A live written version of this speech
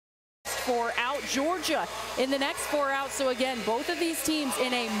4 out. Georgia in the next 4 out. So again, both of these teams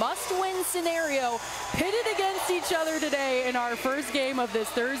in a must-win scenario, pitted against each other today in our first game of this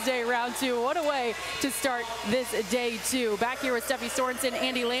Thursday round 2. What a way to start this day 2. Back here with Steffi Sorensen,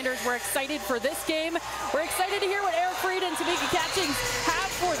 Andy Landers. We're excited for this game. We're excited to hear what Eric Freed and Tamika Catchings have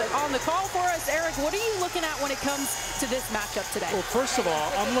on the call for us. Eric, what are you looking at when it comes to this matchup today? Well, first of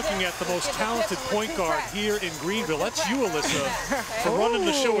all, I'm looking at the most talented point guard here in Greenville. That's you, Alyssa, for running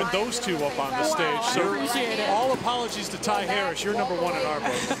the show with those two up on the stage. So all apologies to Ty Harris. You're number 1 in our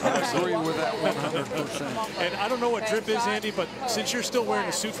book. I agree with that 100%. And I don't know what drip is, Andy, but since you're still wearing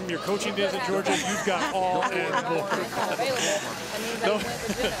a suit from your coaching days at Georgia, you've got all and more.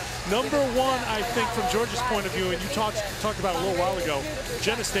 Number 1, I think, from Georgia's point of view, and you talked about it a little while ago,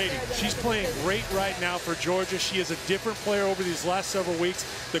 Jenna Stady. She's playing great right now for Georgia. She is a different player over these last several weeks.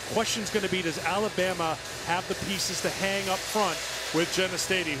 The question's going to be, does Alabama have the pieces to hang up front with Jenna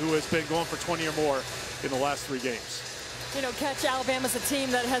Stady, who has been going for 20 or more in the last 3 games? You know, Catch, Alabama's a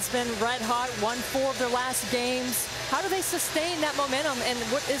team that has been red hot, won 4 of their last games. How do they sustain that momentum and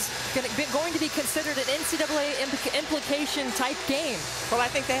what is going to be considered an NCAA implication type game? Well, I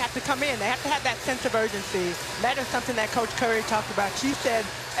think they have to come in. They have to have that sense of urgency. That is something that Coach Curry talked about. She said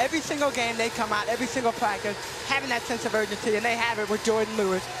every single game they come out, every single practice, having that sense of urgency, and they have it with Jordan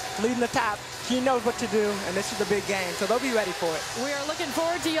Lewis leading the top. She knows what to do, and this is a big game, so they'll be ready for it. We are looking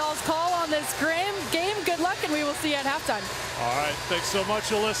forward to y'all's call on this game. Good luck, and we will see you at halftime. All right, thanks so much,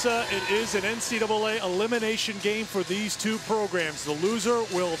 Alyssa. It is an NCAA elimination game for these two programs. The loser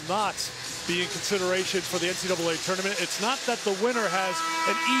will not be in consideration for the NCAA tournament. It's not that the winner has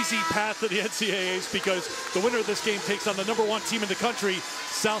an easy path to the NCAAs, because the winner of this game takes on the number 1 team in the country,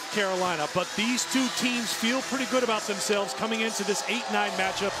 South Carolina. But these two teams feel pretty good about themselves coming into this 8-9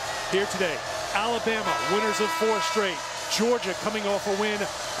 matchup here today. Alabama, winners of 4 straight. Georgia coming off a win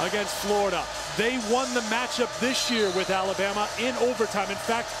against Florida. They won the matchup this year with Alabama in overtime. In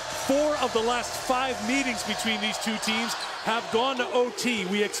fact, 4 of the last 5 meetings between these two teams have gone to OT.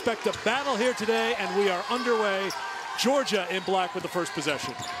 We expect a battle here today, and we are underway. Georgia in black with the first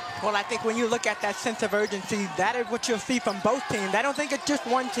possession. Well, I think when you look at that sense of urgency, that is what you'll see from both teams. I don't think it's just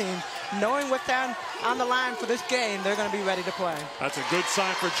one team. Knowing what's on the line for this game, they're going to be ready to play. That's a good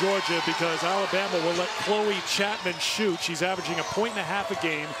sign for Georgia, because Alabama will let Chloe Chapman shoot. She's averaging 1.5 points a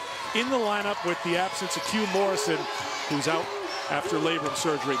game in the lineup with the absence of Q Morrison, who's out after labrum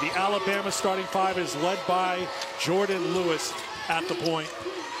surgery. The Alabama starting 5 is led by Jordan Lewis at the point.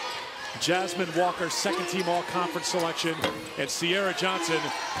 Jasmine Walker, second-team all-conference selection, and Sierra Johnson,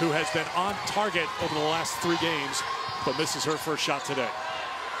 who has been on target over the last 3 games, but misses her first shot today.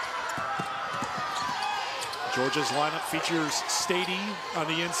 Georgia's lineup features Stady on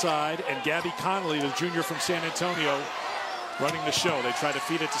the inside and Gabby Connolly, the junior from San Antonio, running the show. They try to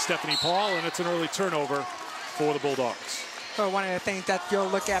feed it to Stephanie Paul, and it's an early turnover for the Bulldogs. So one of the things that you'll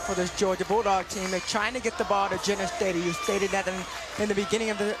look at for this Georgia Bulldog team, they're trying to get the ball to Jenna Stady. You stated that in the beginning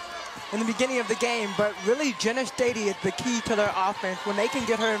of the game, but really Jenna Stady is the key to their offense. When they can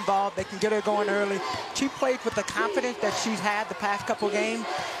get her involved, they can get her going early. She played with the confidence that she's had the past couple games.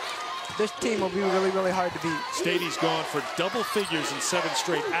 This team will be really, really hard to beat. Stady's gone for double figures in 7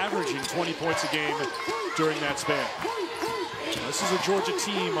 straight, averaging 20 points a game during that span. This is a Georgia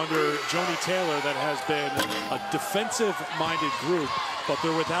team under Joni Taylor that has been a defensive-minded group, but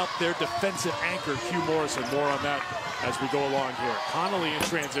they're without their defensive anchor, Q Morrison. More on that as we go along here. Connolly in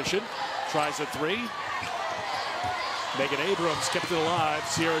transition, tries a 3. Megan Abrams kept it alive.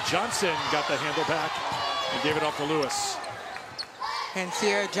 Sierra Johnson got the handle back and gave it off to Lewis. And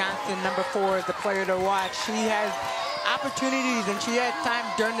Sierra Johnson, number 4, is the player to watch. She has opportunities, and she has time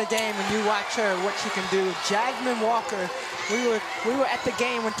during the game when you watch her, what she can do. Jasmine Walker, we were at the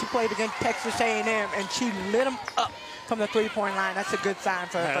game when she played against Texas A&M, and she lit them up from the 3-point line. That's a good sign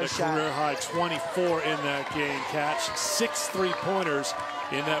for her first shot. Had a career-high 24 in that game. Catch 6 3-pointers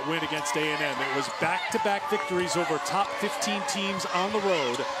in that win against A&M. It was back-to-back victories over top 15 teams on the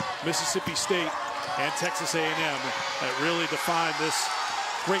road, Mississippi State and Texas A&M, that really defined this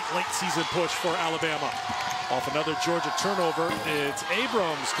great late-season push for Alabama. Off another Georgia turnover, it's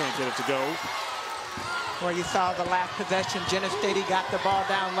Abrams can't get it to go. Where you saw the last possession, Jenna Stady got the ball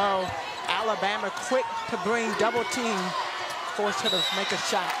down low. Alabama quick to bring double team, forced her to make a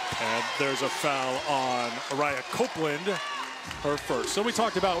shot. And there's a foul on Araya Copeland, her first. So we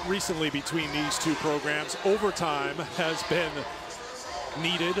talked about recently between these two programs, overtime has been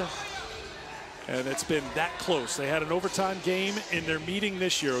needed, and it's been that close. They had an overtime game in their meeting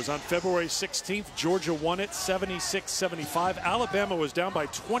this year. It was on February 16th. Georgia won it 76-75. Alabama was down by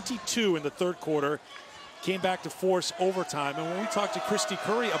 22 in the third quarter came back to force overtime. And when we talked to Christy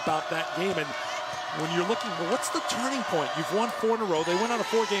Curry about that game, and when you're looking, well, what's the turning point? You've won 4 in a row. They went on a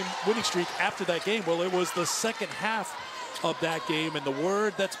 4-game winning streak after that game. Well, it was the second half of that game, and the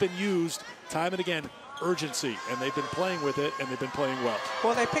word that's been used time and again, urgency, and they've been playing with it, and they've been playing well.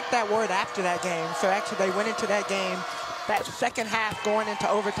 Well, they picked that word after that game, so actually they went into that game, that second half going into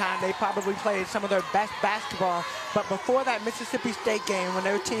overtime, they probably played some of their best basketball. But before that Mississippi State game, when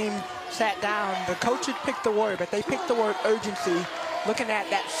their team sat down, the coaches picked the word, but they picked the word urgency. Looking at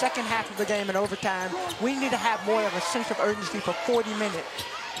that second half of the game in overtime, we need to have more of a sense of urgency for 40 minutes.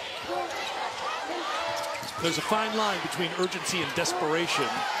 There's a fine line between urgency and desperation,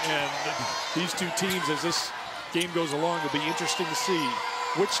 and these two teams, as this game goes along, it'll be interesting to see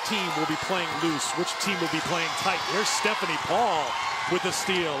which team will be playing loose, which team will be playing tight. Here's Stephanie Paul with the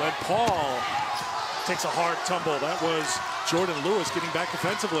steal, and Paul takes a hard tumble. That was Jordan Lewis getting back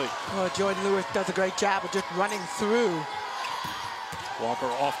defensively. Well, Jordan Lewis does a great job of just running through. Walker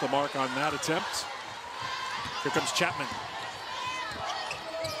off the mark on that attempt. Here comes Chapman.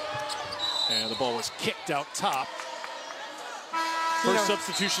 And the ball was kicked out top. First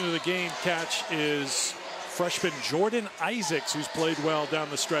substitution of the game catch is freshman Jordan Isaacs, who's played well down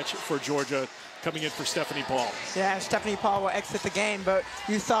the stretch for Georgia, coming in for Stephanie Paul. Yeah, Stephanie Paul will exit the game, but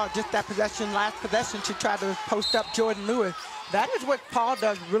you saw just that possession, last possession, she tried to post up Jordan Lewis. That is what Paul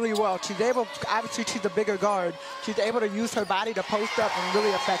does really well. She's able, obviously she's a bigger guard, she's able to use her body to post up and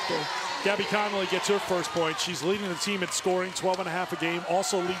really affect her. Gabby Connolly gets her first point. She's leading the team in scoring, 12.5 a game.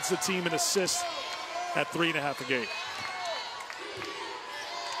 Also leads the team in assists at 3.5 a game.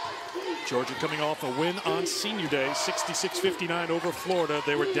 Georgia coming off a win on Senior Day, 66-59 over Florida.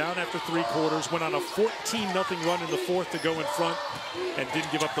 They were down after 3 quarters, went on a 14-0 run in the fourth to go in front, and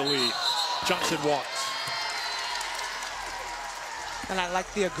didn't give up the lead. Johnson walks. And I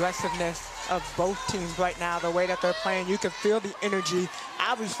like the aggressiveness of both teams right now, the way that they're playing. You can feel the energy.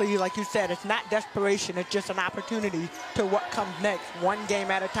 Obviously, like you said, it's not desperation. It's just an opportunity to what comes next. One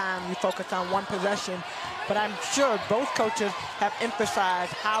game at a time, you focus on one possession. But I'm sure both coaches have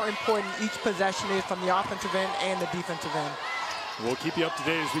emphasized how important each possession is from the offensive end and the defensive end. We'll keep you up to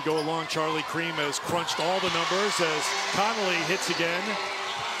date as we go along. Charlie Cream has crunched all the numbers as Connolly hits again.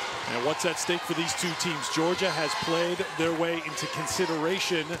 And what's at stake for these two teams? Georgia has played their way into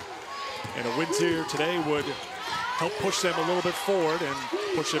consideration, and a win here today would help push them a little bit forward and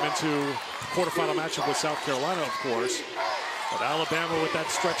push them into quarterfinal matchup with South Carolina, of course. But Alabama with that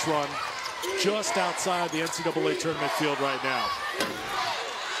stretch run just outside the NCAA tournament field right now.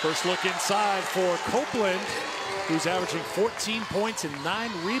 First look inside for Copeland, who's averaging 14 points and 9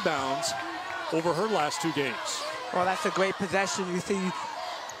 rebounds over her last 2 games. Well, that's a great possession. You see,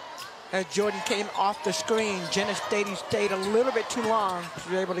 as Jordan came off the screen, Jenna Stady stayed a little bit too long.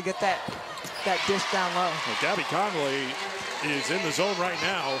 She was able to get that dish down low. Well, Gabby Connolly is in the zone right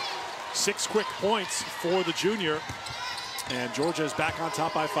now. 6 quick points for the junior, and Georgia is back on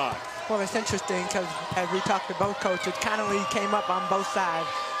top by 5. Well, it's interesting because as we talked to both coaches, Connolly came up on both sides.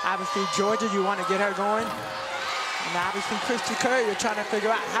 Obviously, Georgia, you want to get her going. And obviously, Christy Curry, you're trying to figure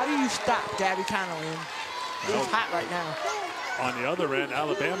out how do you stop Gabby Connolly. And it's hot right now. On the other end,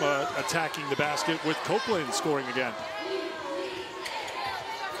 Alabama attacking the basket with Copeland scoring again.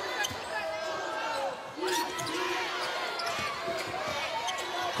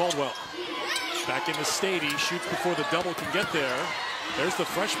 Caldwell back into Stady, shoots before the double can get there. There's the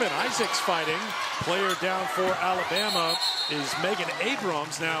freshman Isaacs fighting. Player down for Alabama is Megan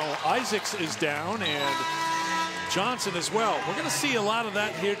Abrams. Now Isaacs is down and Johnson as well. We're going to see a lot of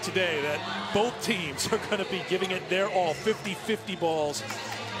that here today, that both teams are going to be giving it their all. 50-50 balls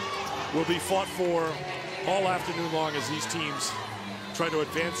will be fought for all afternoon long as these teams try to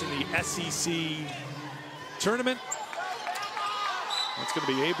advance in the SEC tournament. That's going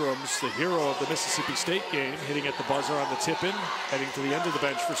to be Abrams, the hero of the Mississippi State game, hitting at the buzzer on the tip-in, heading to the end of the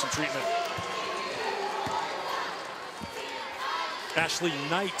bench for some treatment. Ashley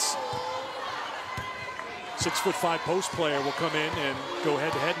Knight, 6'5" post player, will come in and go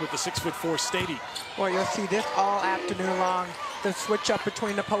head-to-head with the 6'4" Stady. Well, you'll see this all afternoon long, the switch up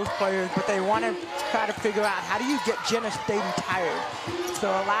between the post players, but they want to try to figure out how do you get Jenna Stady tired. So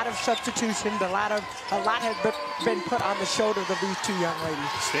a lot of substitutions, a lot has been put on the shoulders of these two young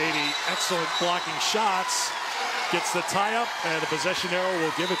ladies. Stady, excellent blocking shots, gets the tie-up, and the possession arrow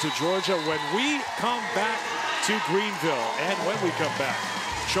will give it to Georgia when we come back to Greenville. And when we come back,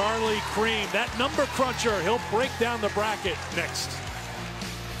 Charlie Cream, that number cruncher, he'll break down the bracket next.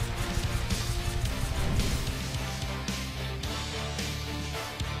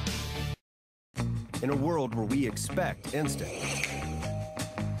 In a world where we expect instant,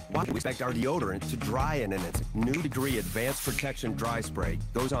 Why do we expect our deodorant to dry in an instant? New Degree Advanced Protection Dry Spray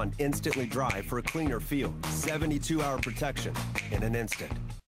goes on instantly dry for a cleaner feel. 72-hour protection in an instant.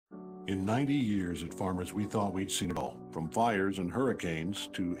 In 90 years at Farmers, we thought we'd seen it all, from fires and hurricanes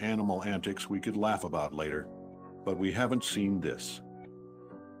to animal antics we could laugh about later. But we haven't seen this.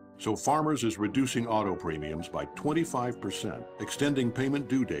 So Farmers is reducing auto premiums by 25%, extending payment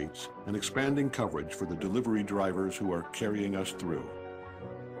due dates, and expanding coverage for the delivery drivers who are carrying us through.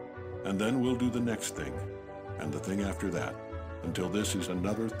 And then we'll do the next thing, and the thing after that, until this is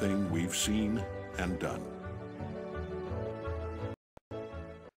another thing we've seen and done.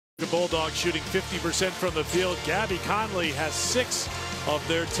 The Bulldogs shooting 50% from the field. Gabby Conley has 6 of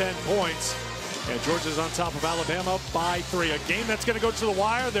their 10 points. And Georgia's on top of Alabama by 3. A game that's going to go to the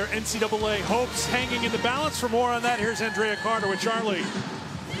wire. Their NCAA hopes hanging in the balance. For more on that, here's Andrea Carter with Charlie.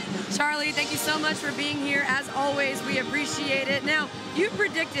 Charlie, thank you so much for being here. As always, we appreciate it. Now, you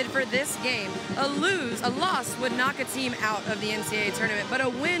predicted for this game, a loss would knock a team out of the NCAA tournament, but a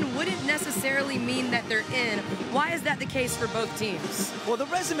win wouldn't necessarily mean that they're in. Why is that the case for both teams? Well, the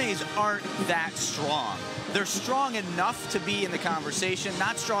resumes aren't that strong. They're strong enough to be in the conversation,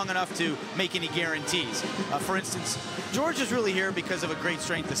 not strong enough to make any guarantees. For instance, Georgia's really here because of a great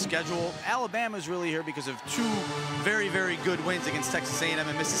strength of schedule. Alabama's really here because of 2 very, very good wins against Texas A&M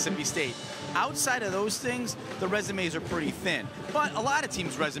and Mississippi State. Outside of those things, the resumes are pretty thin. But a lot of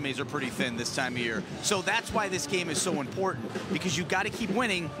teams' resumes are pretty thin this time of year. So that's why this game is so important, because you got to keep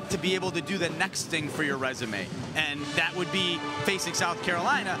winning to be able to do the next thing for your resume. And that would be facing South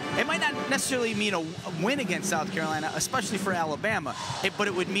Carolina. It might not necessarily mean a win against South Carolina, especially for Alabama, but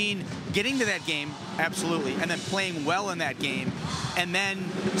it would mean getting to that game, absolutely, and then playing well in that game, and then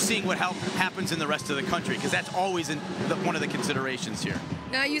seeing what happens in the rest of the country, because that's always one of the considerations here.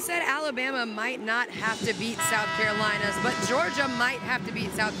 Now, you said Alabama might not have to beat South Carolina, but Georgia might have to beat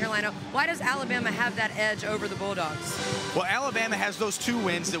South Carolina. Why does Alabama have that edge over the Bulldogs? Well, Alabama has those 2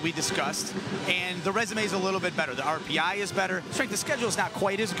 wins that we discussed, and the resume is a little bit better. The RPI is better. Strength of schedule is not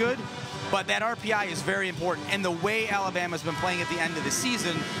quite as good, but that RPI is very important. And the way Alabama's been playing at the end of the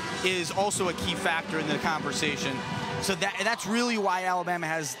season is also a key factor in the conversation. So that's really why Alabama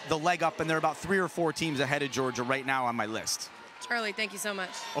has the leg up, and they're about 3 or 4 teams ahead of Georgia right now on my list. Charlie, thank you so much.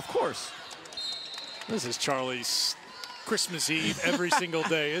 Of course. This is Charlie's Christmas Eve every single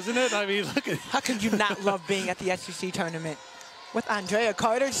day, isn't it? I mean, look at... How can you not love being at the SEC tournament? With Andrea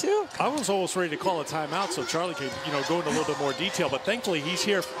Carter, too? I was almost ready to call a timeout so Charlie could, go into a little bit more detail. But thankfully, he's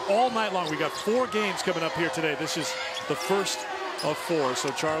here all night long. We got 4 games coming up here today. This is the first of 4. So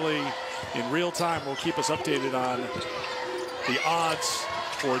Charlie, in real time, will keep us updated on the odds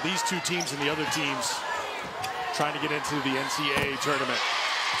for these 2 teams and the other teams trying to get into the NCAA tournament.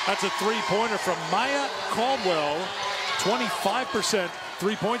 That's a 3-pointer from Maya Caldwell, 25%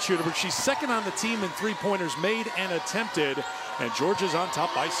 3-point shooter, but she's second on the team in 3-pointers made and attempted, and Georgia's on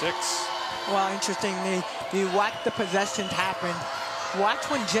top by 6. Well, interestingly, you watch the possessions happen. Watch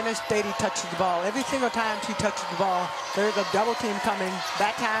when Jenna Stady touches the ball. Every single time she touches the ball, there's a double team coming.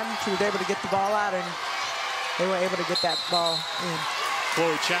 That time, she was able to get the ball out, and they were able to get that ball in.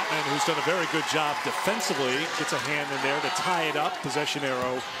 Chloe Chapman, who's done a very good job defensively, gets a hand in there to tie it up. Possession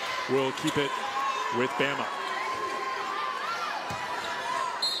arrow will keep it with Bama.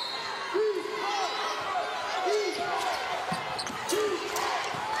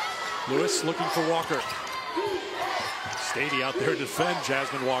 Lewis looking for Walker. Stady out there to defend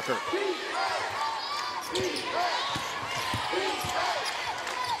Jasmine Walker.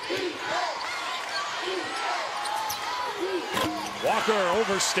 Walker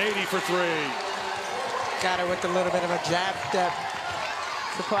over Stady for 3. Got her with a little bit of a jab step.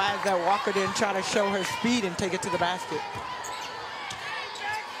 Surprised that Walker didn't try to show her speed and take it to the basket.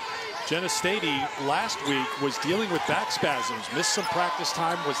 Jenna Stady last week was dealing with back spasms, missed some practice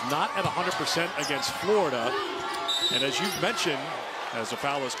time, was not at 100% against Florida. And as you've mentioned, as a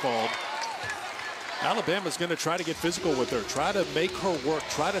foul is called, Alabama's going to try to get physical with her, try to make her work,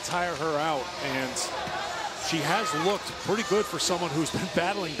 try to tire her out. And she has looked pretty good for someone who's been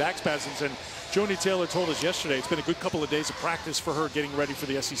battling back spasms. And Joni Taylor told us yesterday it's been a good couple of days of practice for her getting ready for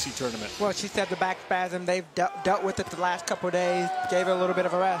the SEC tournament. Well, she said the back spasm, they've dealt with it the last couple of days, gave her a little bit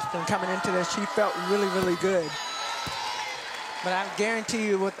of a rest. And coming into this, she felt really, really good. But I guarantee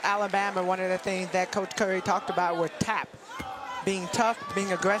you with Alabama, one of the things that Coach Curry talked about was tap. Being tough,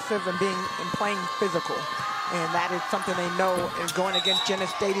 being aggressive, and playing physical. And that is something they know is going against Jenna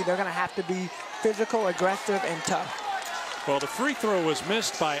Stady. They're going to have to be physical, aggressive, and tough. Well, the free throw was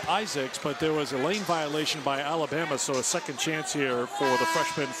missed by Isaacs, but there was a lane violation by Alabama, so a second chance here for the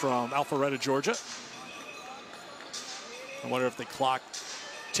freshman from Alpharetta, Georgia. I wonder if the clock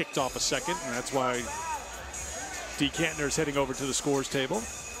ticked off a second, and that's why Dee Kantner is heading over to the scores table.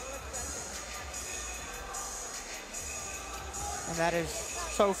 And that is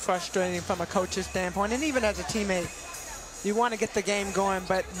so frustrating from a coach's standpoint, and even as a teammate. You want to get the game going,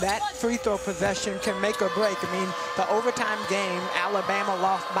 but that free throw possession can make or break. I mean, the overtime game, Alabama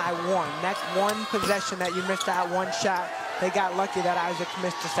lost by 1. That's one possession that you missed out, one shot. They got lucky that Isaac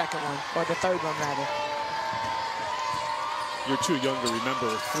missed the second one, or the third one, rather. You're too young to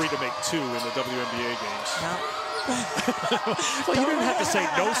remember 3 to make 2 in the WNBA games. No. Well, you didn't have to say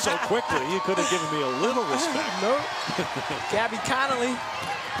no so quickly. You could have given me a little respect. Nope. Gabby Connolly.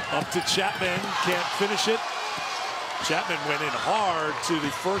 Up to Chapman, can't finish it. Chapman went in hard to the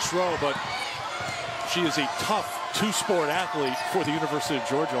first row, but she is a tough two-sport athlete for the University of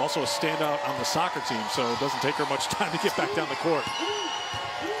Georgia, also a standout on the soccer team, so it doesn't take her much time to get back down the court.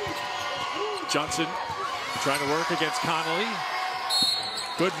 Johnson trying to work against Connolly.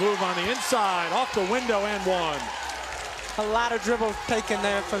 Good move on the inside, off the window and one. A lot of dribbles taken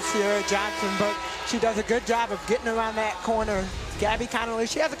there for Sierra Johnson, but she does a good job of getting around that corner. Gabby Connolly,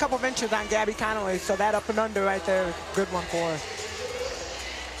 she has a couple of inches on Gabby Connolly, so that up and under right there is a good one for her.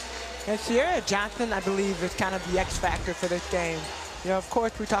 And Sierra Johnson, I believe, is kind of the X factor for this game. You know, of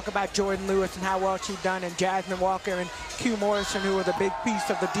course, we talk about Jordan Lewis and how well she's done, and Jasmine Walker and Q Morrison, who was a big piece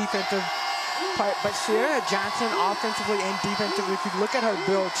of the defensive part. But Sierra Johnson, offensively and defensively, if you look at her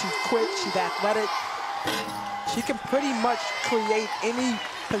build, she's quick, she's athletic. She can pretty much create any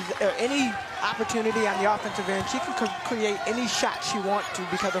opportunity on the offensive end. She can create any shot she wants to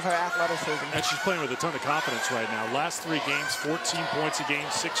because of her athleticism. And she's playing with a ton of confidence right now. Last 3 games, 14 points a game,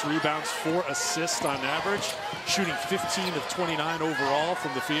 6 rebounds, 4 assists on average, shooting 15 of 29 overall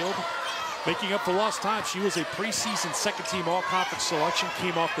from the field. Making up for lost time, she was a preseason second-team all-conference selection,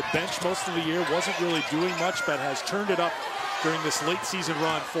 came off the bench most of the year, wasn't really doing much, but has turned it up during this late-season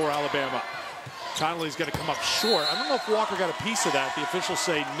run for Alabama. Connolly's going to come up short. I don't know if Walker got a piece of that. The officials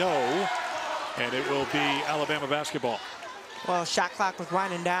say no, and it will be Alabama basketball. Well, shot clock was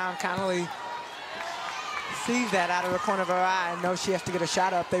winding down. Connolly sees that out of the corner of her eye and knows she has to get a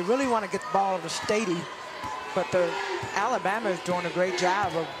shot up. They really want to get the ball to Stady, but Alabama is doing a great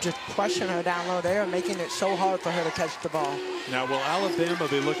job of just pushing her down low there, making it so hard for her to catch the ball. Now, will Alabama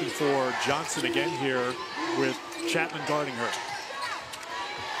be looking for Johnson again here with Chapman guarding her?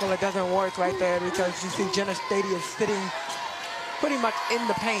 Well, it doesn't work right there because you see Jenna Stady is sitting pretty much in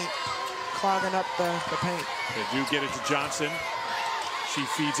the paint, clogging up the paint. They do get it to Johnson. She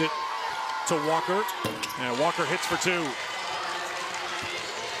feeds it to Walker, and Walker hits for 2.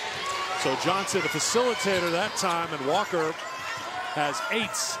 So Johnson, the facilitator that time, and Walker has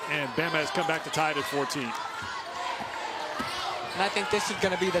 8s, and Bama has come back to tie it at 14. And I think this is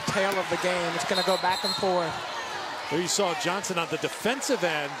going to be the tail of the game. It's going to go back and forth. There you saw Johnson on the defensive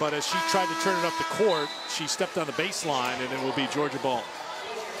end, but as she tried to turn it up the court, she stepped on the baseline, and it will be Georgia ball.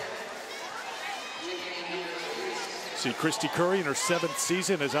 See Christy Curry in her 7th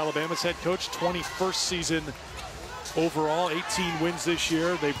season as Alabama's head coach, 21st season overall, 18 wins this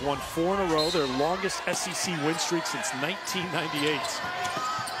year. They've won 4 in a row, their longest SEC win streak since 1998.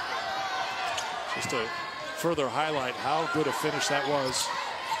 Just to further highlight how good a finish that was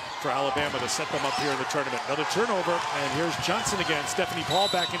for Alabama to set them up here in the tournament. Another turnover, and here's Johnson again. Stephanie Paul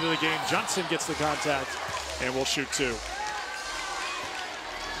back into the game. Johnson gets the contact and will shoot 2.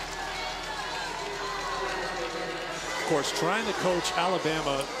 Of course, trying to coach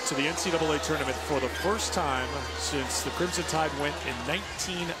Alabama to the NCAA tournament for the first time since the Crimson Tide went in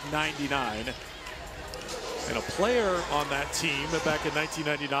 1999. And a player on that team back in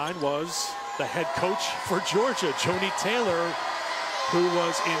 1999 was the head coach for Georgia, Joni Taylor, who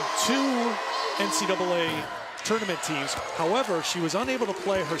was in 2 NCAA tournament teams. However, she was unable to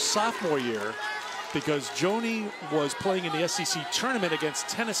play her sophomore year because Joni was playing in the SEC tournament against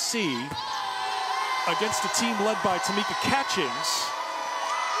Tennessee against a team led by Tamika Catchings.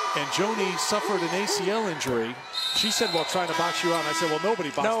 And Joni suffered an ACL injury. She said, well, trying to box you out. And I said, well, nobody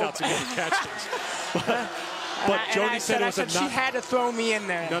boxed out Tamika Catchings. But Joni said it was she had to throw me in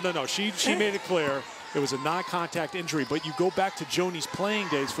there. No. She made it clear. It was a non-contact injury, but you go back to Joni's playing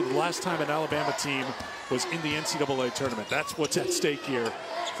days for the last time an Alabama team was in the NCAA tournament. That's what's at stake here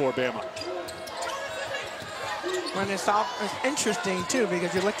for Bama. And it's interesting, too,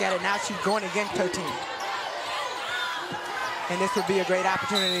 because you look at it now, she's going against her team. And this would be a great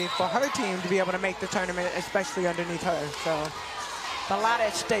opportunity for her team to be able to make the tournament, especially underneath her. So a lot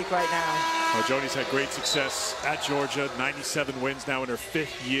at stake right now. Well, Joni's had great success at Georgia, 97 wins now in her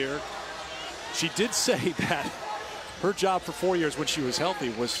 5th year. She did say that her job for 4 years when she was healthy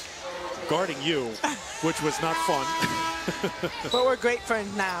was guarding you, which was not fun. But we're great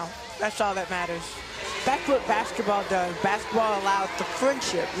friends now. That's all that matters. That's what basketball does. Basketball allows the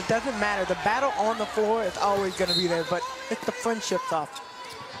friendship. It doesn't matter. The battle on the floor is always going to be there, but it's the friendships off.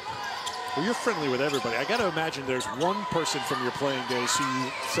 Well, you're friendly with everybody. I got to imagine there's one person from your playing days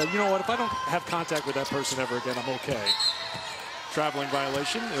who said, you know what, if I don't have contact with that person ever again, I'm okay. Traveling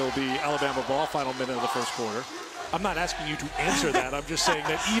violation. It'll be Alabama ball, final minute of the first quarter. I'm not asking you to answer that. I'm just saying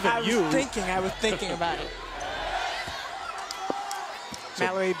that even I was thinking about it. So,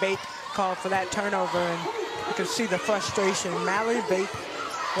 Mallory Bates called for that turnover, and you can see the frustration. Mallory Bates,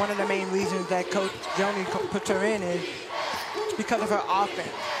 one of the main reasons that Coach Joni puts her in is because of her offense.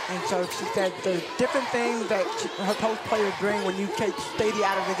 And so she said the different things that her post players bring when you take Stady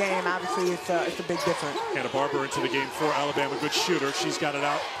out of the game, obviously it's a big difference. Hannah Barber into the game for Alabama. Good shooter. She's got it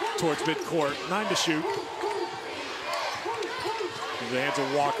out towards midcourt. 9 to shoot. In the hands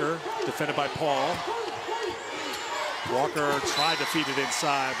of Walker, defended by Paul. Walker tried to feed it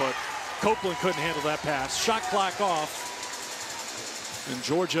inside, but Copeland couldn't handle that pass. Shot clock off, and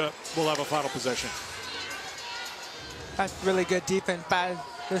Georgia will have a final possession. That's really good defense by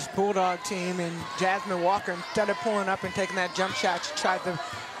this Bulldog team, and Jasmine Walker, instead of pulling up and taking that jump shot, she tried to.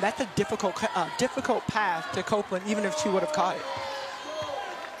 That's a difficult pass to Copeland, even if she would have caught it.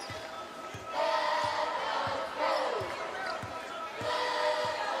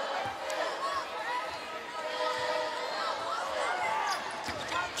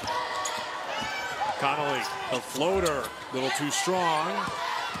 Connolly, a floater, a little too strong.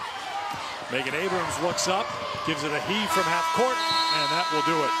 Megan Abrams looks up, gives it a heave from half court, and that will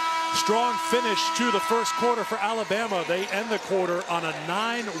do it. Strong finish to the first quarter for Alabama. They end the quarter on a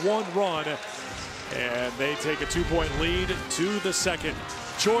 9-1 run, and they take a 2-point lead to the second.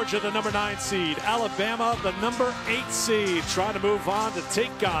 Georgia, the number 9 seed. Alabama, the number 8 seed, trying to move on to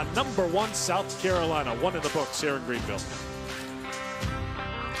take on number 1 South Carolina. One in the books here in Greenville.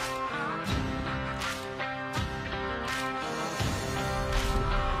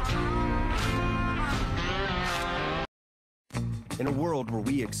 In a world where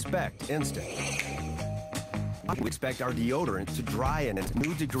we expect instant, we expect our deodorant to dry in its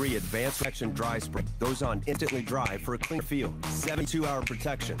new degree advanced protection dry spray. Goes on instantly dry for a clean feel. 72-hour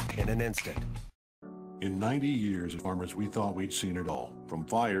protection in an instant. In 90 years as farmers, we thought we'd seen it all. From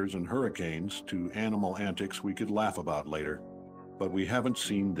fires and hurricanes to animal antics we could laugh about later. But we haven't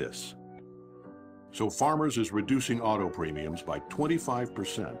seen this. So Farmers is reducing auto premiums by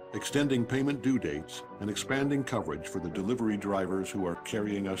 25%, extending payment due dates, and expanding coverage for the delivery drivers who are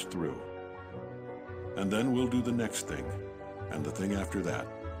carrying us through. And then we'll do the next thing, and the thing after that,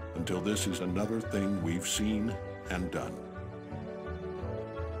 until this is another thing we've seen and done.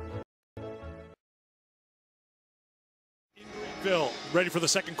 Greenville, ready for the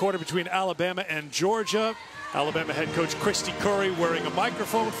second quarter between Alabama and Georgia. Alabama head coach Christy Curry wearing a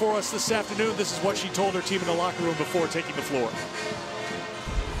microphone for us this afternoon. This is what she told her team in the locker room before taking the floor.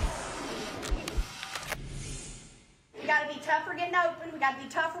 We got to be tougher getting open. We got to be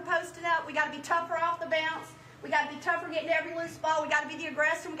tougher posting up. We got to be tougher off the bounce. We got to be tougher getting every loose ball. We got to be the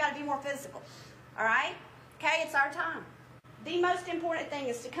aggressor. We got to be more physical. All right? Okay, it's our time. The most important thing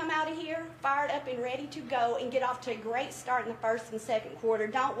is to come out of here fired up and ready to go and get off to a great start in the first and second quarter.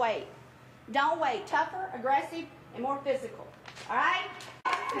 Don't wait. Don't wait. Tougher, aggressive, and more physical. All right?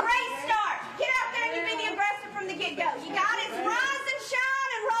 Great start. Get out there and you be the aggressor from the get-go. You got it. It's rise and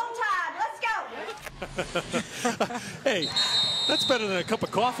shine and roll tide. Let's go. Hey, that's better than a cup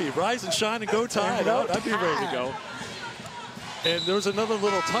of coffee. Rise and shine and go tide. I'd be ready to go. And there was another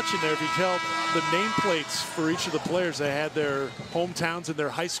little touch in there. If you tell the nameplates for each of the players, they had their hometowns and their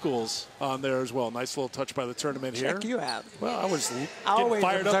high schools on there as well. Nice little touch by the tournament here. Check you out. Well, I was getting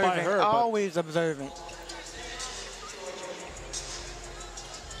fired up by her. Always observant.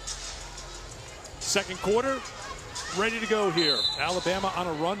 Second quarter, ready to go here. Alabama on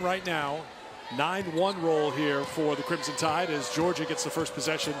a run right now. 9-1 roll here for the Crimson Tide as Georgia gets the first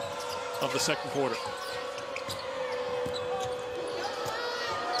possession of the second quarter.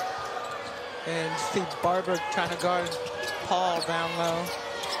 And see Barber trying to guard Paul down low.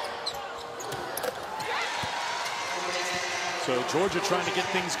 So Georgia trying to get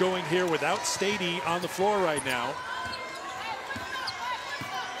things going here without Stady on the floor right now.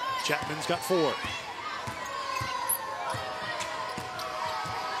 Chapman's got 4.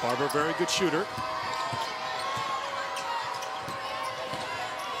 Barber, very good shooter.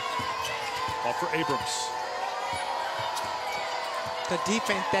 Off for Abrams. The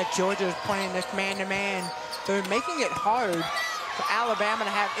defense that Georgia is playing, this man-to-man, they're making it hard for Alabama to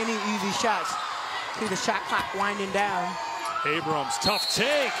have any easy shots. See the shot clock winding down. Abrams, tough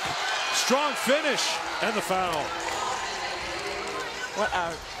take. Strong finish, and the foul. What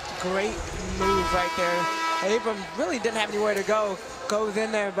a great move right there. Abrams really didn't have anywhere to go. Goes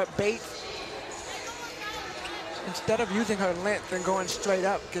in there, but Bates, instead of using her length and going straight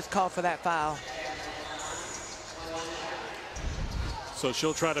up, gets called for that foul. So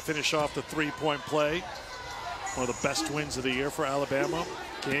she'll try to finish off the three-point play. One of the best wins of the year for Alabama.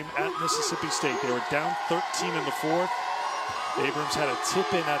 Game at Mississippi State. They were down 13 in the fourth. Abrams had a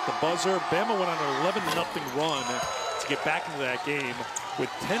tip in at the buzzer. Bama went on an 11-0 run to get back into that game with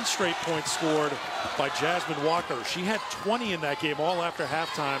 10 straight points scored by Jasmine Walker. She had 20 in that game all after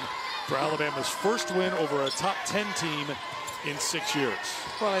halftime for Alabama's first win over a top 10 team in 6 years.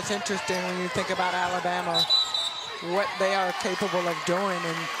 Well, it's interesting when you think about Alabama, what they are capable of doing,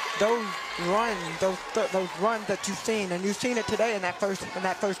 and those runs that you've seen, and you've seen it today in that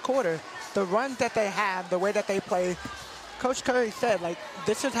first quarter, the runs that they have, the way that they play. Coach Curry said, like,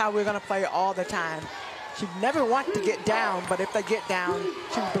 this is how we're going to play all the time. She never wants to get down, but if they get down,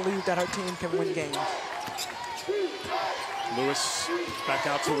 she believes that her team can win games. Lewis back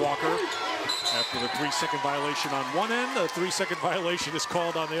out to Walker after the 3-second violation on one end. A 3-second violation is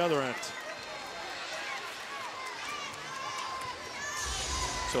called on the other end.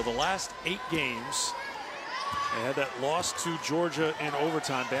 So the last 8 games, they had that loss to Georgia in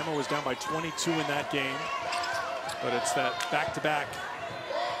overtime. Bama was down by 22 in that game. But it's that back-to-back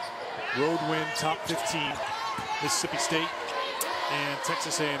road win, top 15, Mississippi State and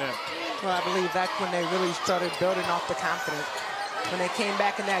Texas A&M. Well, I believe that's when they really started building off the confidence. When they came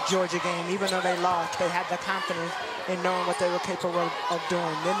back in that Georgia game, even though they lost, they had the confidence in knowing what they were capable of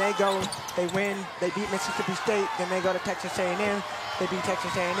doing. Then they go, they win, they beat Mississippi State, then they go to Texas A&M, they beat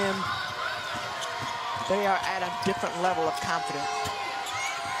Texas A&M. They are at a different level of confidence.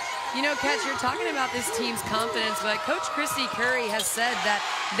 You know, Catch, you're talking about this team's confidence, but Coach Christy Curry has said that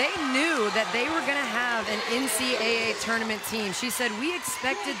they knew that they were going to have an NCAA tournament team. She said, we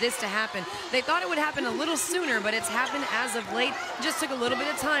expected this to happen. They thought it would happen a little sooner, but it's happened as of late. It just took a little bit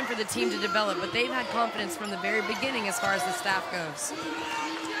of time for the team to develop, but they've had confidence from the very beginning as far as the staff goes.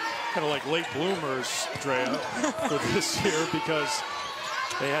 Kind of like late bloomers, Drea, for this year, because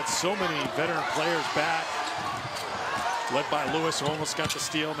they had so many veteran players back. Led by Lewis, who almost got the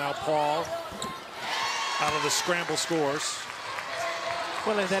steal. Now Paul out of the scramble scores.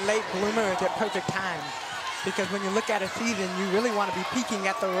 Well, as a late bloomer, it's at perfect time. Because when you look at a season, you really want to be peaking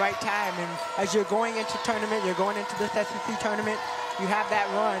at the right time. And as you're going into tournament, you're going into this SEC tournament, you have that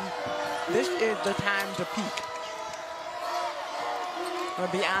run. This is the time to peak. Or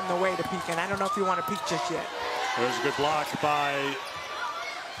be on the way to peak. And I don't know if you want to peak just yet. There's a good block by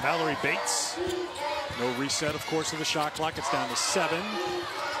Mallory Bates. No reset, of course, of the shot clock. It's down to 7.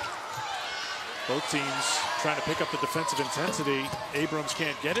 Both teams trying to pick up the defensive intensity. Abrams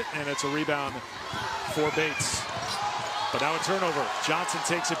can't get it, and it's a rebound for Bates. But now a turnover. Johnson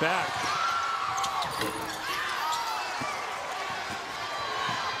takes it back.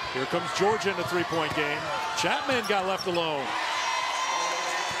 Here comes Georgia in the three-point game. Chapman got left alone.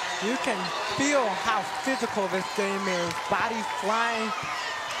 You can feel how physical this game is. Bodies flying.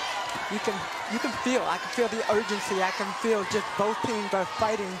 You can feel, I can feel the urgency. I can feel just both teams are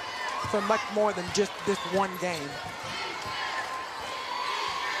fighting for much more than just this one game.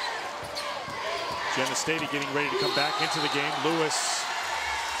 Jenna Stady getting ready to come back into the game. Lewis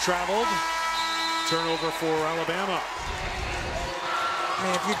traveled. Turnover for Alabama.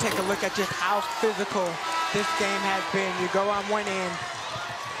 Man, if you take a look at just how physical this game has been, you go on one end,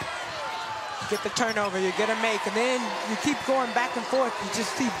 get the turnover, you get a make, and then you keep going back and forth. You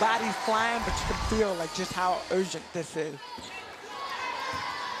just see bodies flying, but you can feel like just how urgent this is.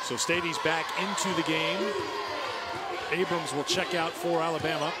 So Stady's back into the game. Abrams will check out for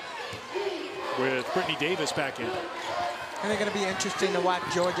Alabama with Brittany Davis back in. And they're going to be interesting to watch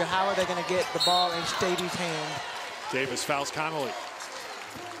Georgia. How are they going to get the ball in Stady's hand? Davis fouls Connolly.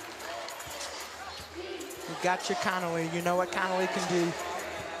 You got your Connolly. You know what Connolly can do.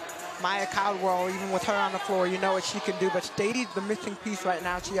 Maya Caldwell, even with her on the floor, you know what she can do. But Stady's the missing piece right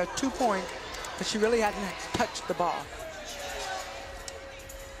now. She has 2 points, but she really hasn't touched the ball.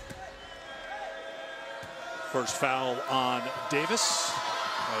 First foul on Davis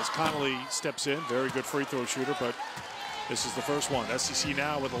as Connolly steps in. Very good free throw shooter, but this is the first one. SEC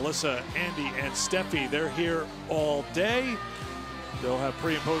Now with Alyssa, Andy, and Steffi. They're here all day. They'll have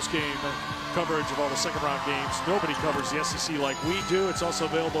pre and post game coverage of all the second round games. Nobody covers the SEC like we do. It's also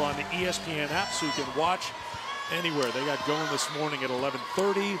available on the ESPN app, so you can watch anywhere. They got going this morning at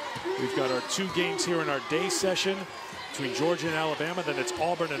 11:30. We've got our 2 games here in our day session between Georgia and Alabama. Then it's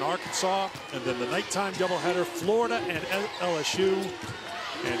Auburn and Arkansas. And then the nighttime doubleheader, Florida and LSU,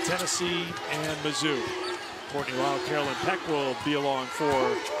 and Tennessee and Mizzou. Courtney Lyle, Carolyn Peck will be along for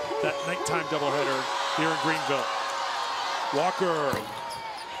that nighttime doubleheader here in Greenville. Walker.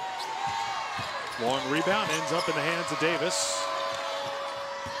 Long rebound ends up in the hands of Davis.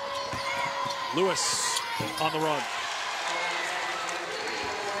 Lewis on the run.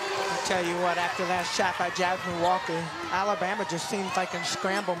 I'll tell you what, after that shot by Jasmine Walker, Alabama just seems like in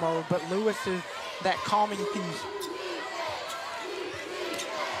scramble mode, but Lewis is that calming piece.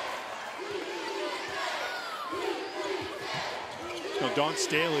 Dawn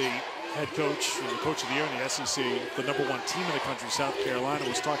Staley, head coach and the coach of the year in the SEC, the #1 team in the country, South Carolina,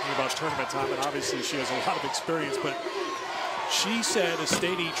 was talking about tournament time, and obviously she has a lot of experience, but she said, as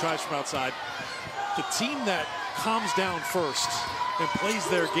Stady tries from outside, the team that calms down first and plays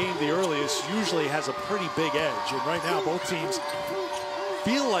their game the earliest usually has a pretty big edge. And right now, both teams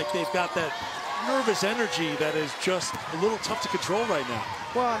feel like they've got that nervous energy that is just a little tough to control right now.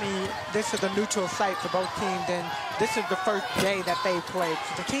 Well, I mean, this is a neutral site for both teams, and this is the first day that they played.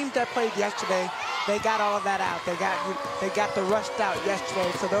 So the teams that played yesterday, they got all of that out. They got the rust out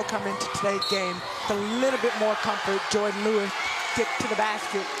yesterday, so they'll come into today's game with a little bit more comfort. Jordan Lewis get to the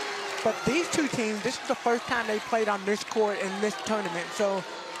basket. But these two teams, this is the first time they played on this court in this tournament. So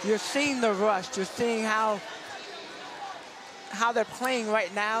you're seeing the rust. You're seeing how they're playing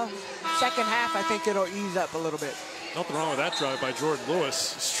right now. Second half, I think it'll ease up a little bit. Nothing wrong with that drive by Jordan Lewis.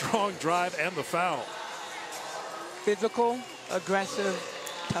 Strong drive and the foul. Physical, aggressive,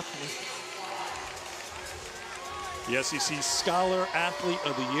 toughness. The SEC Scholar Athlete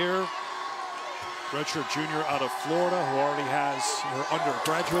of the Year. Redshirt junior out of Florida who already has her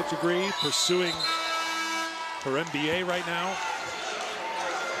undergraduate degree, pursuing her MBA right now,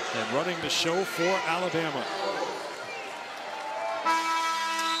 and running the show for Alabama.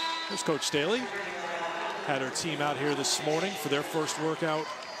 Here's Coach Staley. Had her team out here this morning for their first workout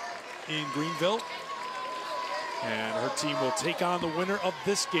in Greenville. And her team will take on the winner of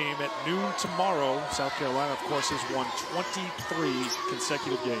this game at noon tomorrow. South Carolina, of course, has won 23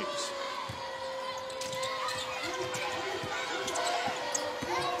 consecutive games.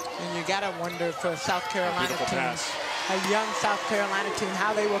 And you gotta wonder for a South Carolina Beautiful team, pass. a young South Carolina team,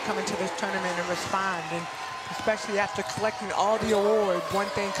 how they will come into this tournament and respond. And especially after collecting all the awards, one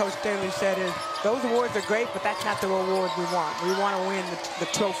thing Coach Staley said is, those awards are great, but that's not the reward we want. We want to win the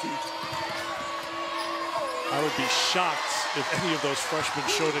trophy. I would be shocked if any of those freshmen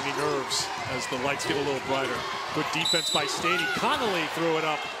showed any nerves as the lights get a little brighter. Good defense by Stady. Connolly threw it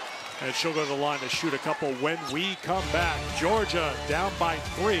up, and she'll go to the line to shoot a couple when we come back. Georgia down by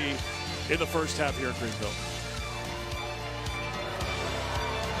 3 in the first half here in Greenville.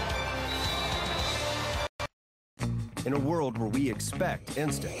 In a world where we expect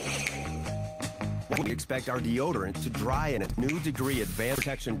instant, we expect our deodorant to dry in a new degree advanced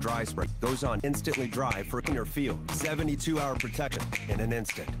protection dry spray. Goes on instantly dry for a cleaner feel. 72-hour protection in an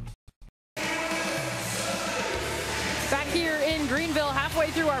instant. Back here in Greenville,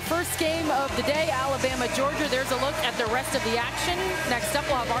 halfway through our first game of the day, Alabama, Georgia. There's a look at the rest of the action. Next up,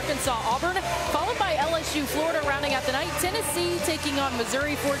 we'll have Arkansas, Auburn, followed by LSU, Florida, rounding out the night. Tennessee taking on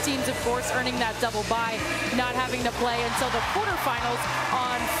Missouri. 4 teams, of course, earning that double bye, not having to play until the quarterfinals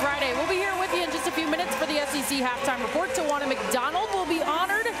on Friday. We'll be here with you in just a few minutes for the SEC halftime report. Tawana McDonald will be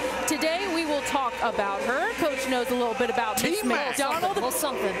honored. Today, we will talk about her. Coach knows a little bit about Miss McDonald.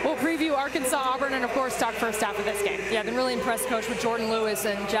 We'll preview Arkansas, Auburn, and, of course, talk first half of this game. Yeah, been really impressed, Coach, with Jordan Lewis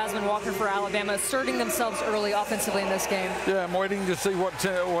and Jasmine Walker for Alabama, asserting themselves early offensively in this game. Yeah, I'm waiting to see what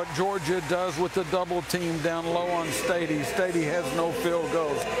Georgia does with the double team down low on Stady. Stady has no field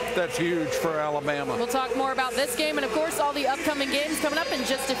goals. That's huge for Alabama. We'll talk more about this game and, of course, all the upcoming games coming up in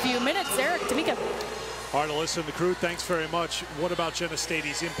just a few minutes. Eric, Tamika. All right, Alyssa and the crew, thanks very much. What about Jenna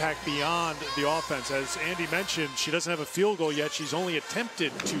Stady's impact beyond the offense? As Andy mentioned, she doesn't have a field goal yet. She's only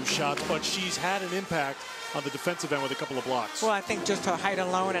attempted 2 shots, but she's had an impact on the defensive end with a couple of blocks. Well, I think just her height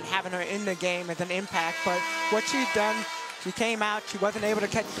alone and having her in the game is an impact. But what she's done, she came out, she wasn't able to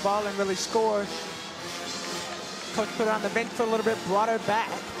catch the ball and really score. Coach put her on the bench for a little bit, brought her back.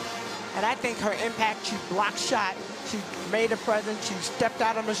 And I think her impact, she blocked shot, she made a presence, she stepped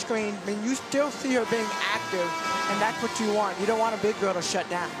out on the screen. I mean, you still see her being active, and that's what you want. You don't want a big girl to shut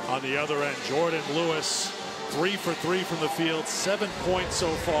down. On the other end, Jordan Lewis, 3 for 3 from the field, 7 points so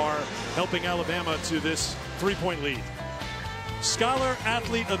far, helping Alabama to this 3-point lead. Scholar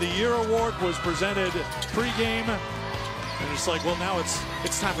Athlete of the Year award was presented pregame, and it's like, well, now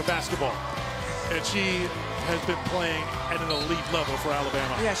it's time for basketball. And she has been playing at an elite level for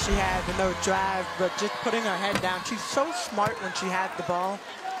Alabama. Yeah, she has no drive, but just putting her head down. She's so smart when she has the ball.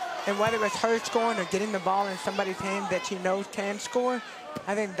 And whether it's her scoring or getting the ball in somebody's hand that she knows can score,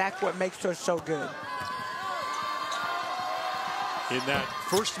 I think that's what makes her so good. In that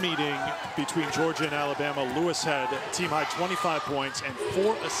first meeting between Georgia and Alabama, Lewis had team-high 25 points and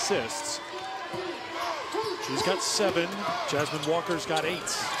 4 assists. She's got 7. Jasmine Walker's got 8.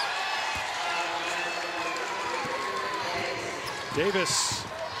 Davis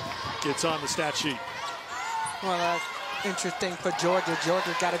gets on the stat sheet. Well, that's interesting for Georgia.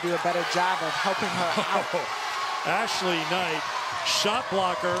 Georgia's got to do a better job of helping her out. Ashley Knight, shot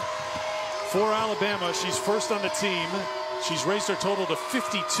blocker for Alabama. She's first on the team. She's raised her total to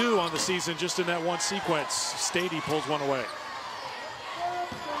 52 on the season just in that one sequence. Stady pulls one away.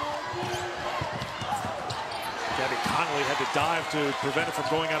 Gabby Connolly had to dive to prevent it from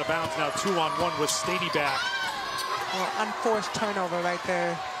going out of bounds. Now 2-on-1 with Stady back. Well, unforced turnover right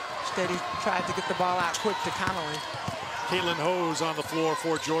there. Stady tried to get the ball out quick to Connolly. Caitlin Hose on the floor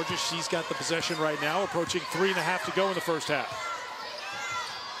for Georgia. She's got the possession right now, approaching 3.5 to go in the first half.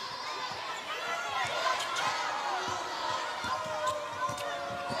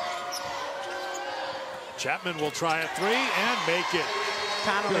 Chapman will try a 3 and make it.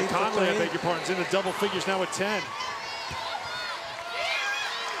 Connolly, I beg your pardon, is in the double figures now at 10.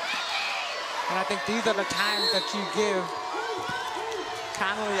 And I think these are the times that you give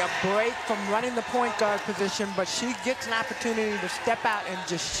Connolly a break from running the point guard position, but she gets an opportunity to step out and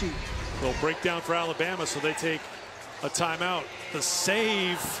just shoot. Little breakdown for Alabama, so they take a timeout. The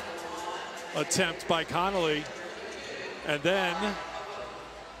save attempt by Connolly, and then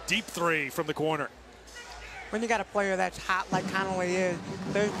deep 3 from the corner. When you got a player that's hot like Connolly is,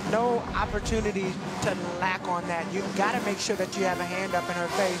 there's no opportunity to lack on that. You've got to make sure that you have a hand up in her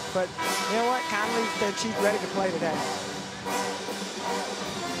face. But you know what? Connolly said she's ready to play today.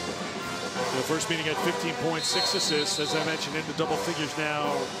 The first meeting at 15 points, 6 assists, as I mentioned, into double figures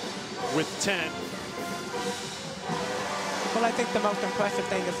now with 10. Well, I think the most impressive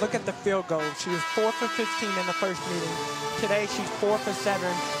thing is look at the field goal. She was 4 for 15 in the first meeting. Today, she's 4 for 7.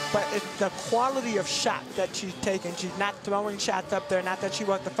 But it's the quality of shot that she's taken. She's not throwing shots up there, not that she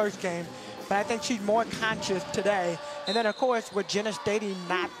was the first game, but I think she's more conscious today. And then, of course, with Jenna Stady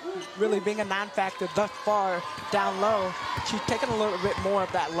not really being a non-factor thus far down low, she's taken a little bit more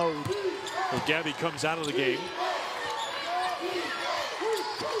of that load. Well, Gabby comes out of the game.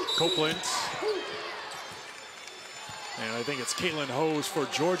 Copeland. And I think it's Caitlin Hose for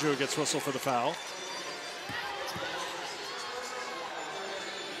Georgia who gets whistled for the foul.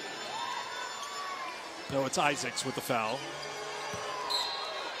 No, it's Isaacs with the foul.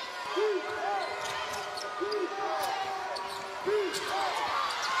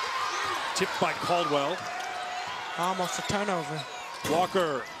 Tipped by Caldwell. Almost a turnover.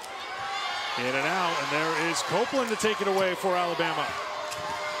 Walker in and out, and there is Copeland to take it away for Alabama.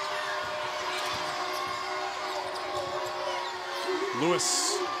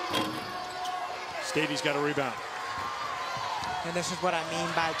 Lewis. Stady's got a rebound. And this is what I mean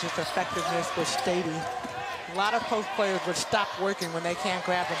by just effectiveness with Stady. A lot of post players would stop working when they can't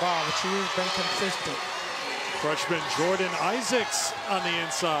grab the ball, but she has been consistent. Freshman Jordan Isaacs on the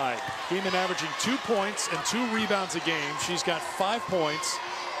inside. Came in averaging 2 points and 2 rebounds a game. She's got 5 points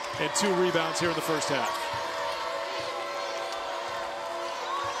and 2 rebounds here in the first half.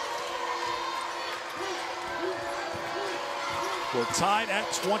 We're tied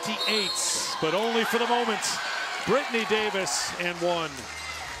at 28, but only for the moment. Brittany Davis and 1.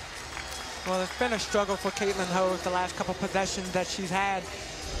 Well, it's been a struggle for Caitlin Hose the last couple possessions that she's had.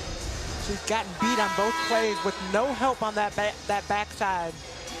 She's gotten beat on both plays with no help on that backside.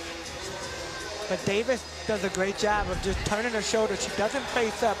 But Davis does a great job of just turning her shoulder. She doesn't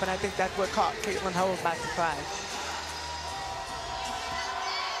face up, and I think that's what caught Caitlin Hose by surprise.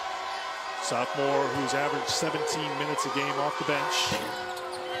 Sophomore who's averaged 17 minutes a game off the bench.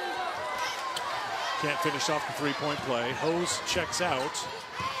 Can't finish off the three-point play. Hose checks out,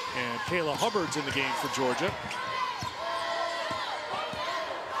 and Kayla Hubbard's in the game for Georgia.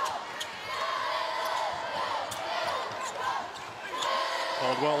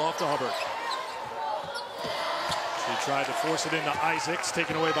 Caldwell off to Hubbard. She tried to force it into Isaacs,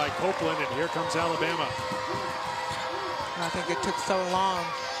 taken away by Copeland, and here comes Alabama. I think it took so long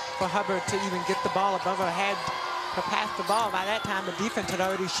for Hubbard to even get the ball above her head to pass the ball. By that time, the defense had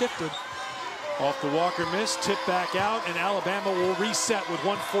already shifted. Off the Walker miss, tip back out, and Alabama will reset with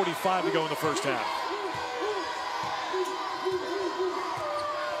 1:45 to go in the first half.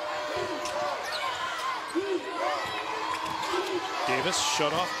 Davis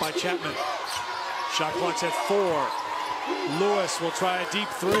shut off by Chapman. Shot clock's at 4. Lewis will try a deep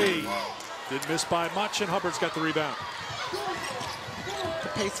 3. Didn't miss by much, and Hubbard's got the rebound. The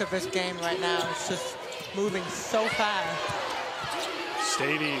pace of this game right now is just moving so fast.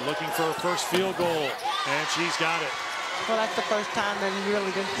 Stady looking for her first field goal, and she's got it. Well, that's the first time that you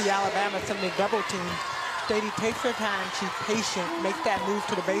really didn't see Alabama suddenly double team. Stady takes her time, she's patient, makes that move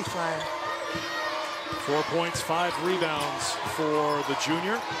to the baseline. 4 points, 5 rebounds for the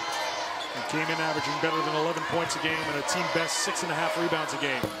junior. He came in averaging better than 11 points a game and a team best 6.5 rebounds a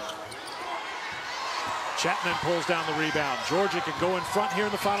game. Chapman pulls down the rebound. Georgia can go in front here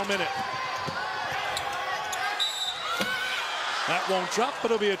in the final minute. That won't drop,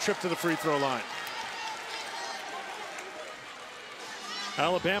 but it'll be a trip to the free throw line.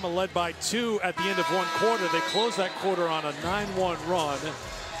 Alabama led by 2 at the end of one quarter. They closed that quarter on a 9-1 run.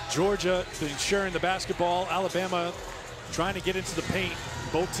 Georgia been sharing the basketball. Alabama trying to get into the paint.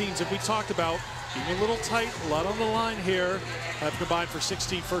 Both teams that we talked about being a little tight, a lot on the line here, have combined for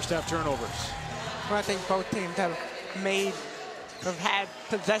 16 first-half turnovers. Well, I think both teams have had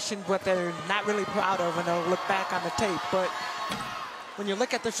possessions what they're not really proud of, and they'll look back on the tape. But when you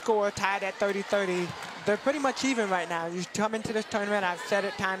look at the score, tied at 30-30, they're pretty much even right now. You come into this tournament, I've said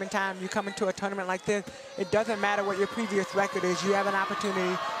it time and time, you come into a tournament like this, it doesn't matter what your previous record is. You have an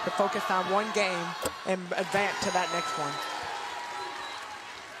opportunity to focus on one game and advance to that next one.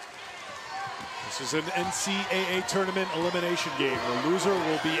 This is an NCAA tournament elimination game. The loser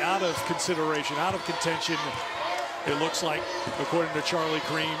will be out of consideration, out of contention, it looks like, according to Charlie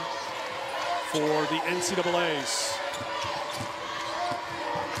Creme, for the NCAAs.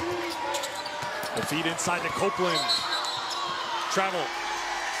 The feed inside to Copeland. Travel.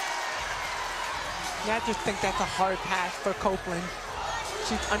 Yeah, I just think that's a hard pass for Copeland.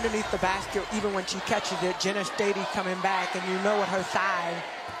 She's underneath the basket even when she catches it. Jenna Stady coming back, and you know at her side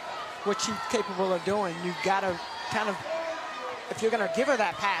what she's capable of doing. You've got to kind of, if you're going to give her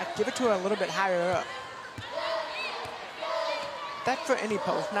that pass, give it to her a little bit higher up. That's for any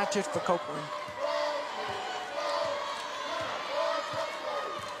post, not just for Copeland.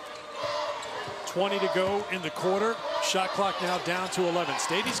 .20 to go in the quarter. Shot clock now down to 11.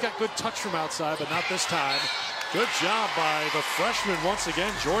 Stady's got good touch from outside, but not this time. Good job by the freshman once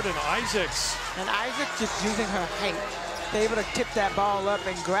again, Jordan Isaacs. And Isaacs just using her height. They're able to tip that ball up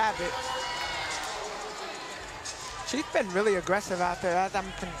and grab it. She's been really aggressive out there.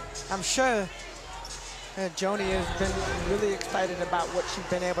 I'm sure Joni has been really excited about what she's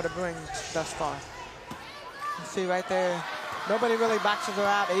been able to bring thus far. You see right there, nobody really boxes her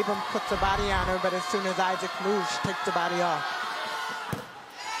out. Abram puts the body on her, but as soon as Isaac moves, she takes the body off.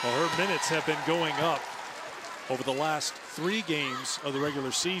 Well, her minutes have been going up over the last 3 games of the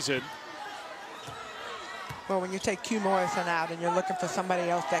regular season. Well, when you take Q Morrison out and you're looking for somebody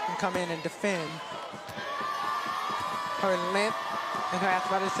else that can come in and defend, her length and her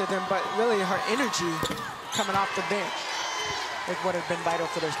athleticism, but really her energy coming off the bench is what has been vital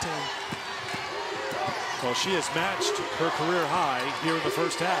for this team. Well, she has matched her career high here in the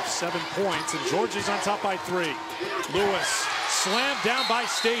first half, 7 points, and Georgia's on top by 3. Lewis slammed down by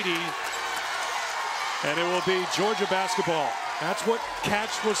Stady, and it will be Georgia basketball. That's what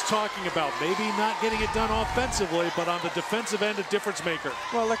Catch was talking about. Maybe not getting it done offensively, but on the defensive end, a difference maker.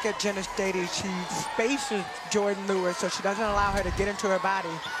 Well, look at Jenna Stady. She spaces Jordan Lewis, so she doesn't allow her to get into her body,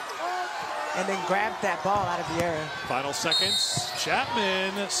 and then grab that ball out of the air. Final seconds.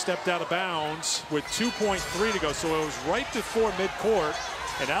 Chapman stepped out of bounds with 2.3 to go, so it was right before midcourt,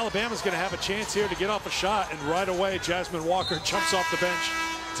 and Alabama's going to have a chance here to get off a shot, and right away, Jasmine Walker jumps off the bench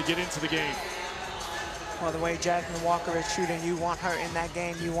to get into the game. Well, the way Jasmine Walker is shooting, you want her in that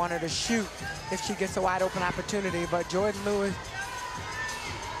game. You want her to shoot if she gets a wide open opportunity. But Jordan Lewis,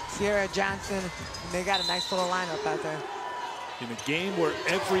 Sierra Johnson, they got a nice little lineup out there. In a game where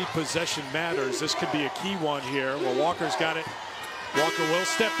every possession matters, this could be a key one here. Well, Walker's got it. Walker will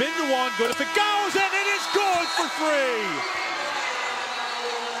step into one. Good if it goes, and it is good for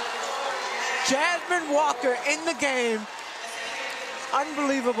 3. Jasmine Walker in the game.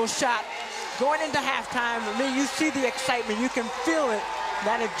 Unbelievable shot. Going into halftime, I mean, you see the excitement. You can feel it.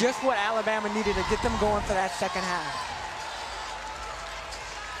 That is just what Alabama needed to get them going for that second half.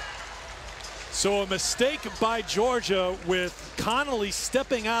 So a mistake by Georgia with Connolly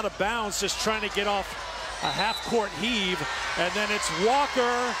stepping out of bounds, just trying to get off a half-court heave. And then it's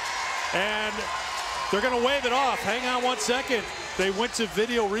Walker, and they're going to wave it off. Hang on 1 second. They went to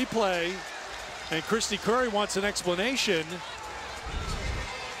video replay, and Christy Curry wants an explanation.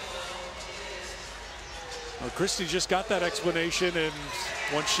 Well, Christy just got that explanation, and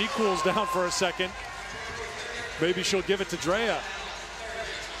once she cools down for a second, maybe she'll give it to Drea.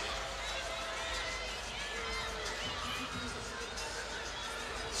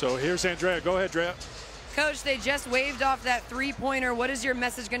 So here's Andrea. Go ahead, Drea. Coach, they just waved off that three-pointer. What is your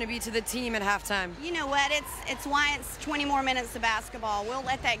message going to be to the team at halftime? You know what? It's why it's 20 more minutes of basketball. We'll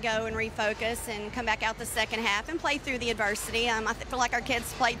let that go and refocus and come back out the second half and play through the adversity. I feel like our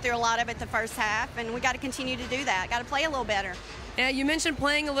kids played through a lot of it the first half, and we got to continue to do that. Got to play a little better. Yeah, you mentioned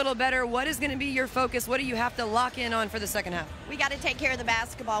playing a little better. What is going to be your focus? What do you have to lock in on for the second half? We got to take care of the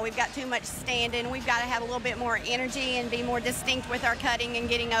basketball. We've got too much standing. We've got to have a little bit more energy and be more distinct with our cutting and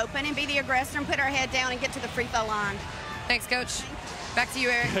getting open and be the aggressor and put our head down and get to the free throw line. Thanks, Coach. Back to you,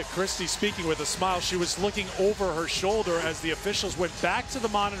 Eric. Christy speaking with a smile. She was looking over her shoulder as the officials went back to the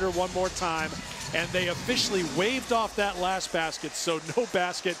monitor one more time, and they officially waved off that last basket, so no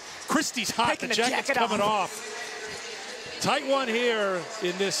basket. Christy's hot. The jacket's coming off. Tight one here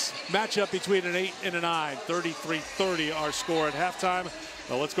in this matchup between an 8 and a 9. 33-30 our score at halftime.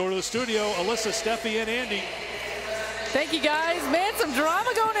 Well, let's go to the studio. Alyssa, Steffi, and Andy. Thank you, guys. Man, some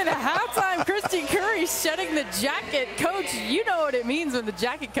drama going into halftime. Christy Curry shedding the jacket. Coach, you know what it means when the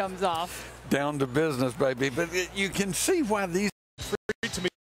jacket comes off. Down to business, baby. But you can see why these...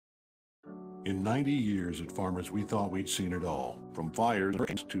 In 90 years at Farmers, we thought we'd seen it all. From fires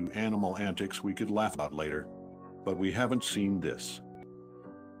to animal antics we could laugh about later. But we haven't seen this.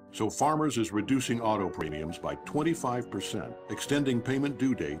 So Farmers is reducing auto premiums by 25%, extending payment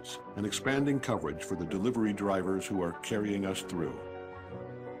due dates, and expanding coverage for the delivery drivers who are carrying us through.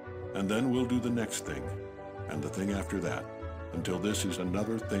 And then we'll do the next thing, and the thing after that, until this is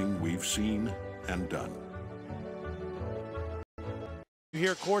another thing we've seen and done.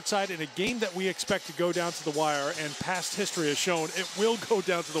 Here courtside in a game that we expect to go down to the wire, and past history has shown it will go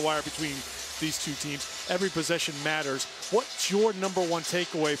down to the wire between these two teams. Every possession matters. What's your #1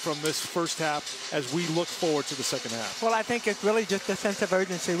 takeaway from this first half as we look forward to the second half? Well, I think it's really just a sense of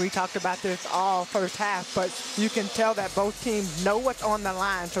urgency. We talked about this all first half, but you can tell that both teams know what's on the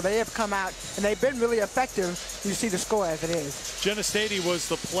line, so they have come out and they've been really effective. You see the score as it is. Jenna Stady was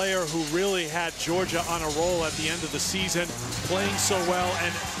the player who really had Georgia on a roll at the end of the season, playing so well,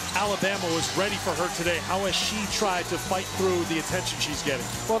 and Alabama was ready for her today. How has she tried to fight through the attention she's getting?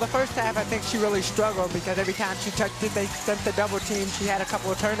 Well, the first half, I think she really struggled because every time she touched it, they sent the double team. She had a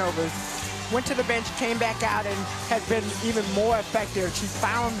couple of turnovers. Went to the bench, came back out, and has been even more effective. She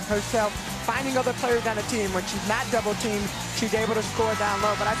found herself finding other players on the team. When she's not double teamed, she's able to score down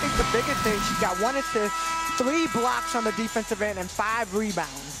low. But I think the biggest thing, she got 1 assist, 3 blocks on the defensive end, and 5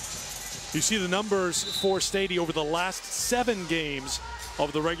 rebounds. You see the numbers for Stady over the last 7 games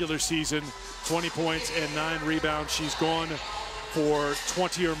of the regular season, 20 points and 9 rebounds. She's gone for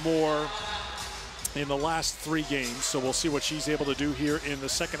 20 or more in the last 3 games, so we'll see what she's able to do here in the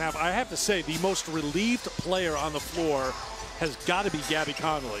second half. I have to say, the most relieved player on the floor has got to be Gabby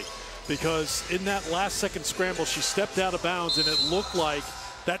Connolly, because in that last second scramble, she stepped out of bounds, and it looked like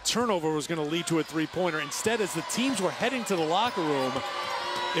that turnover was going to lead to a three-pointer. Instead, as the teams were heading to the locker room,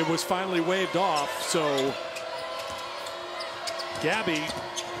 it was finally waved off, so Gabby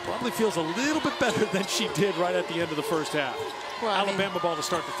probably feels a little bit better than she did right at the end of the first half. Well, Alabama ball to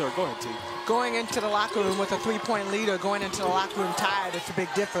start the third. Go ahead, T. Going into the locker room with a 3-point lead or going into the locker room tired, it's a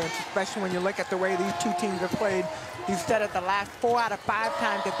big difference, especially when you look at the way these two teams have played. You've said it, the last 4 out of 5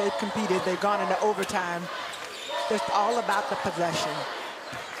 times that they've competed, they've gone into overtime. It's all about the possession.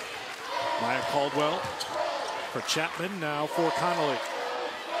 Maya Caldwell for Chapman, now for Connolly.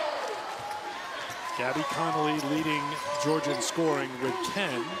 Gabby Connolly leading Georgia in scoring with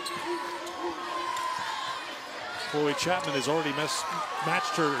 10. Chloe Chapman has already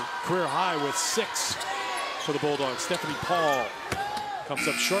matched her career high with 6 for the Bulldogs. Stephanie Paul comes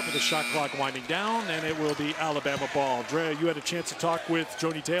up short with the shot clock winding down, and it will be Alabama ball. Drea, you had a chance to talk with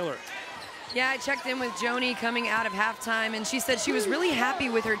Joni Taylor. Yeah, I checked in with Joni coming out of halftime, and she said she was really happy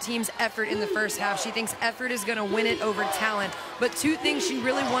with her team's effort in the first half. She thinks effort is going to win it over talent. But 2 things she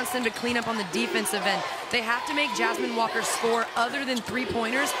really wants them to clean up on the defensive end. They have to make Jasmine Walker score other than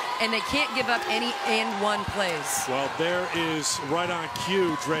 3-pointers, and they can't give up any and-one plays. Well, there is right on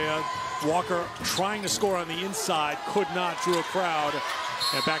cue, Drea. Walker trying to score on the inside, could not, drew a crowd,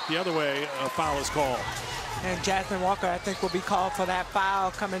 and back the other way, a foul is called. And Jasmine Walker, I think, will be called for that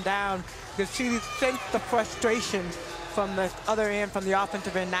foul coming down, because she sensed the frustration from the other end, from the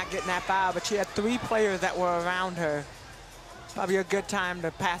offensive end, not getting that foul. But she had 3 players that were around her. Probably a good time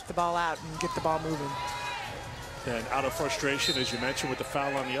to pass the ball out and get the ball moving. And out of frustration, as you mentioned, with the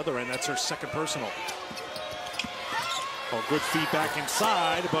foul on the other end, that's her 2nd personal. Oh, good feedback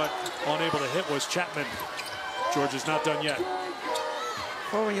inside, but unable to hit was Chapman. Georgia's not done yet.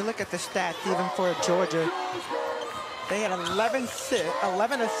 Well, when you look at the stats, even for Georgia, they had 11 assists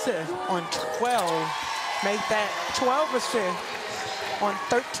on 12, made that 12 assists on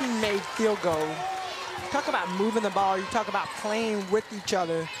 13 made field goals. talk about moving the ball. You talk about playing with each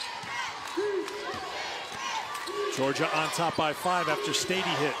other. Georgia on top by 5 after Stady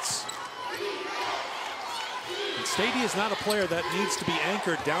hits. And Stady is not a player that needs to be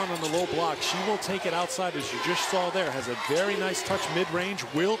anchored down on the low block. She will take it outside, as you just saw there. Has a very nice touch mid-range.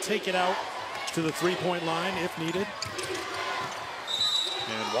 Will take it out to the three-point line if needed.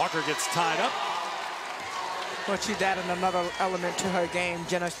 And Walker gets tied up. Well, she's added another element to her game.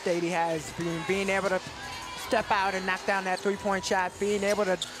 Jenna Stady has being able to step out and knock down that three-point shot, being able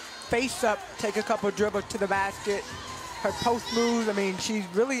to face up, take a couple dribbles to the basket. Her post moves, I mean, she's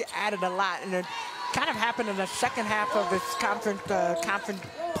really added a lot. And it kind of happened in the second half of this conference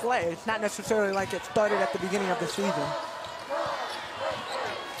play. It's not necessarily like it started at the beginning of the season.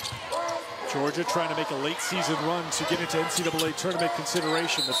 Georgia trying to make a late season run to get into NCAA tournament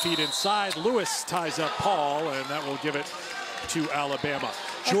consideration. The feed inside. Lewis ties up Paul, and that will give it to Alabama.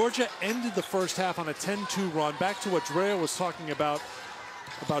 Georgia ended the first half on a 10-2 run. Back to what Drea was talking about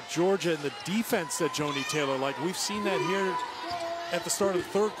Georgia and the defense that Joni Taylor liked. We've seen that here at the start of the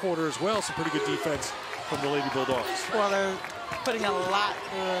third quarter as well. Some pretty good defense from the Lady Bulldogs. Well, they're putting a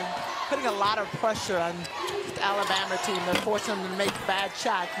lot of pressure on the Alabama team. They're forcing them to make bad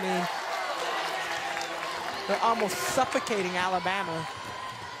shots. I mean, they're almost suffocating Alabama.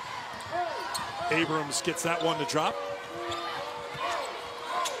 Abrams gets that one to drop.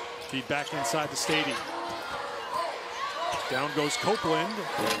 Feed back inside the Stady. Down goes Copeland.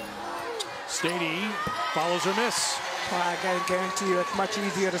 Stady follows her miss. Well, I gotta guarantee you it's much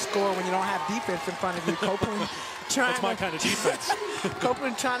easier to score when you don't have defense in front of you. Copeland That's my kind of defense.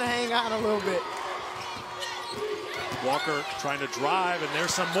 Copeland trying to hang on a little bit. Walker trying to drive, and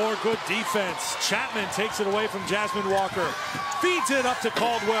there's some more good defense. Chapman takes it away from Jasmine Walker. Feeds it up to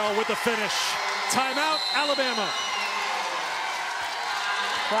Caldwell with the finish. Timeout, Alabama.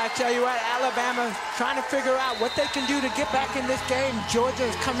 Well, I tell you what, Alabama trying to figure out what they can do to get back in this game. Georgia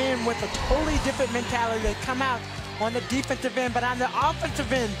has come in with a totally different mentality. They come out on the defensive end, but on the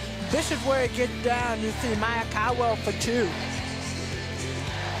offensive end, this is where it gets down. You see Maya Caldwell for 2.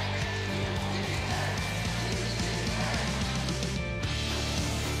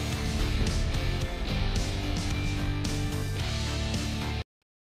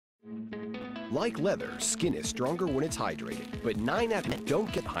 Like leather, skin is stronger when it's hydrated, but 9 out of 10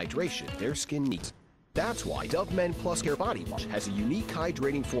 don't get the hydration their skin needs. That's why Dove Men Plus Care Body Wash has a unique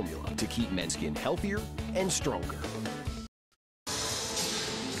hydrating formula to keep men's skin healthier and stronger.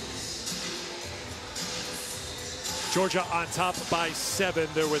 Georgia on top by 7.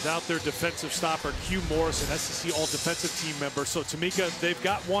 They're without their defensive stopper, Q Morris, an SEC all-defensive team member. So, Tamika, they've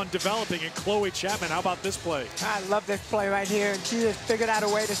got one developing, and Chloe Chapman, how about this play? I love this play right here. And she has figured out a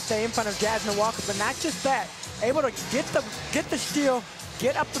way to stay in front of Jasmine Walker, but not just that, able to get the steal,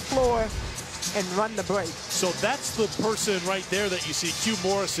 get up the floor, and run the break. So that's the person right there that you see, Q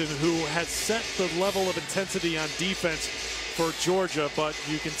Morrison, who has set the level of intensity on defense for Georgia, but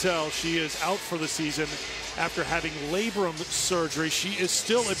you can tell she is out for the season after having labrum surgery. She is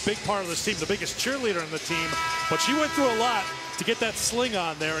still a big part of this team, the biggest cheerleader on the team, but she went through a lot to get that sling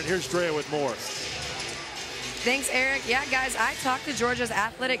on there, and here's Drea with more. Thanks, Eric. Yeah, guys, I talked to Georgia's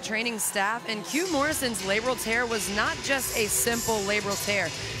athletic training staff, and Q Morrison's labral tear was not just a simple labral tear.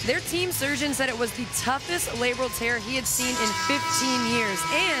 Their team surgeon said it was the toughest labral tear he had seen in 15 years.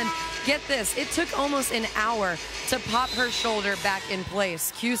 And get this, it took almost an hour to pop her shoulder back in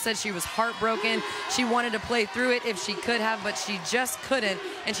place. Q said she was heartbroken. She wanted to play through it if she could have, but she just couldn't,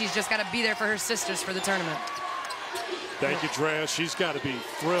 and she's just got to be there for her sisters for the tournament. Thank you, Drea. She's got to be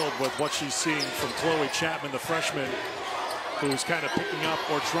thrilled with what she's seeing from Chloe Chapman, the freshman, who's kind of picking up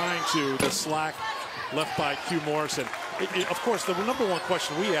or trying to the slack left by Q Morrison. Of course, the number one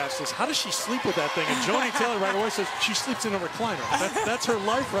question we asked is, how does she sleep with that thing? And Joni Taylor right away says she sleeps in a recliner. That's her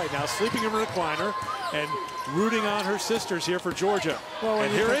life right now, sleeping in a recliner and rooting on her sisters here for Georgia. Well,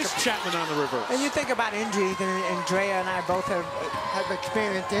 and here is Chapman on the reverse. And you think about injuries, and Drea and I both have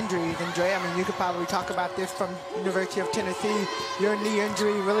experienced injuries. And Drea, I mean, you could probably talk about this from University of Tennessee. Your knee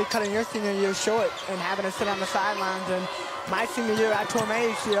injury really cutting your senior year short and having to sit on the sidelines. And my senior year, I tore my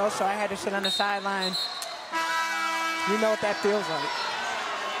ACL, so I had to sit on the sideline. You know what that feels like.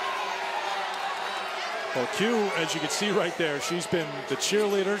 Well, Q, as you can see right there, she's been the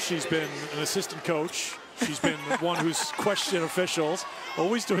cheerleader. She's been an assistant coach. She's been one who's questioned officials,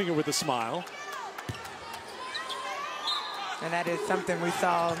 always doing it with a smile. And that is something we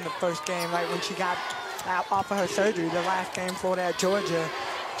saw in the first game, right when she got out off of her surgery, the last game, Florida at Georgia.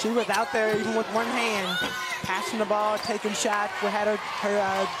 She was out there even with one hand, passing the ball, taking shots. We had her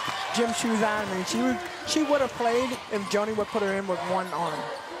gym shoes on. I mean, she would have played if Joni would put her in with one arm.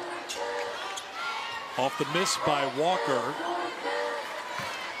 Off the miss by Walker.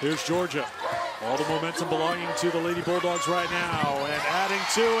 Here's Georgia. All the momentum belonging to the Lady Bulldogs right now. And adding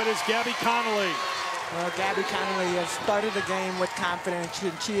to it is Gabby Connolly. Well, Gabby Connolly has started the game with confidence,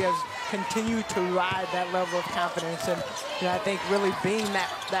 and she has continued to ride that level of confidence. And I think really being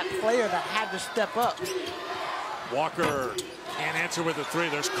that player that had to step up. Walker can't answer with a three.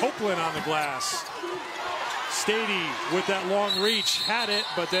 There's Copeland on the glass. Stady with that long reach, had it,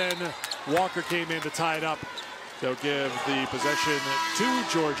 but then Walker came in to tie it up. They'll give the possession to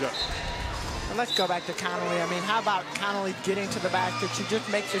Georgia. And let's go back to Connolly. I mean, how about Connolly getting to the basket? She just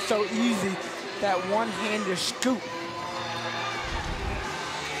makes it so easy, that one-handed scoop.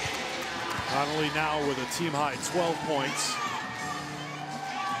 Connolly now with a team-high 12 points.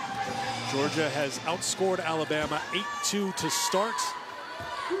 Georgia has outscored Alabama 8-2 to start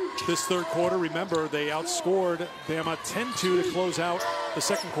this third quarter. Remember, they outscored Bama 10-2 to close out the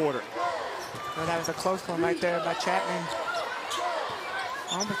second quarter. Well, that was a close one right there by Chapman.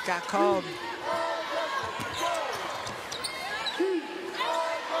 Almost got called.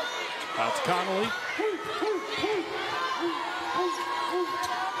 Out to Connolly.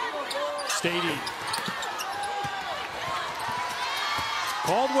 Stady.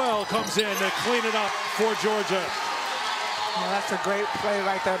 Caldwell comes in to clean it up for Georgia. Well, that's a great play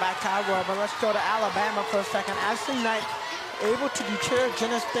right there by Caldwell, but let's go to Alabama for a second. Ashley Knight able to deter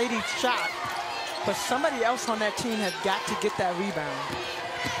Jenna Stady's shot, but somebody else on that team has got to get that rebound.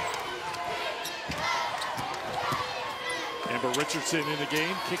 Amber Richardson in the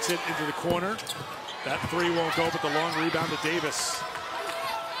game, kicks it into the corner. That three won't go, but the long rebound to Davis.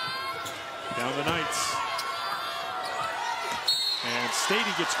 Down the Knights. And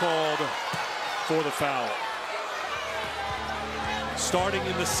Stady gets called for the foul. Starting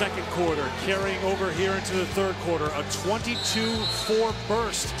in the second quarter, carrying over here into the third quarter, a 22-4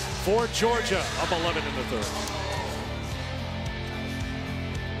 burst for Georgia, up 11 in the third.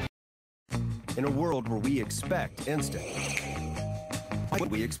 In a world where we expect instant,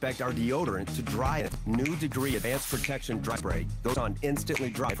 we expect our deodorant to dry it. New Degree Advanced Protection Dry Spray goes on instantly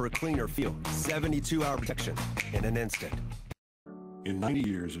dry for a cleaner feel. 72-hour protection in an instant. In 90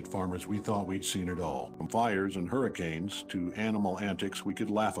 years at Farmers, we thought we'd seen it all. From fires and hurricanes to animal antics we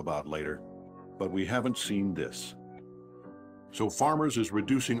could laugh about later. But we haven't seen this. So Farmers is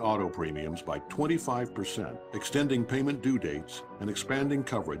reducing auto premiums by 25%, extending payment due dates, and expanding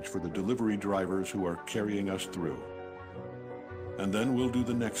coverage for the delivery drivers who are carrying us through. And then we'll do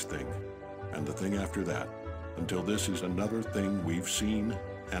the next thing, and the thing after that, until this is another thing we've seen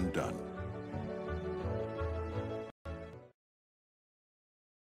and done.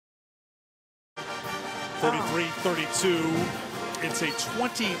 It's a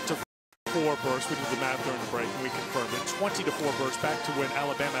 20-4 burst. We did the math during the break, and we confirmed it. 20-4 burst back to win.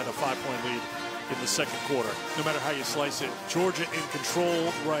 Alabama had a 5-point lead in the second quarter. No matter how you slice it, Georgia in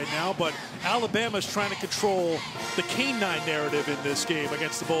control right now, but Alabama's trying to control the canine narrative in this game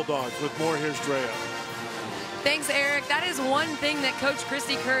against the Bulldogs. With more, here's Drea. Thanks, Eric. That is one thing that Coach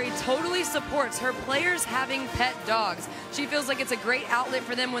Christy Curry totally supports, her players having pet dogs. She feels like it's a great outlet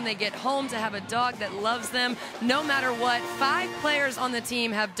for them when they get home to have a dog that loves them no matter what. 5 players on the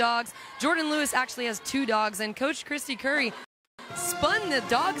team have dogs. Jordan Lewis actually has 2 dogs, and Coach Christy Curry spun the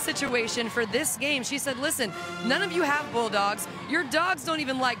dog situation for this game. She said, listen, none of you have Bulldogs. Your dogs don't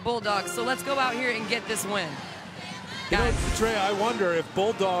even like Bulldogs, so let's go out here and get this win. You know, Drea, I wonder if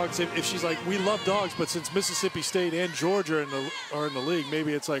Bulldogs, if she's like, we love dogs, but since Mississippi State and Georgia are in the league,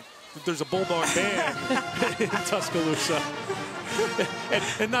 maybe it's like there's a Bulldog ban in Tuscaloosa.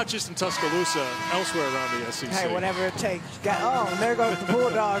 and not just in Tuscaloosa, elsewhere around the SEC. Hey, whatever it takes. Oh, and there goes the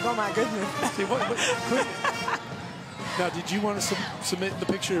Bulldogs. Oh, my goodness. See, now, did you want to submit the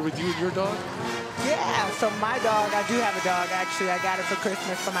picture with you and your dog? Yeah, so my dog, I do have a dog, actually. I got it for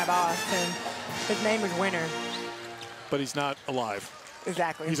Christmas for my boss, and his name is Winner. But he's not alive.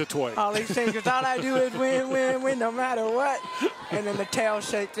 Exactly. He's a toy. All he sings is, all I do is win, win, win, no matter what. And then the tail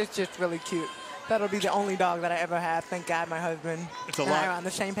shakes. It's just really cute. That'll be the only dog that I ever have. Thank God my husband and I are on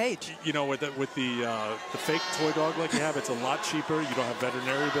the same page. You know, with the fake toy dog like you have, it's a lot cheaper. You don't have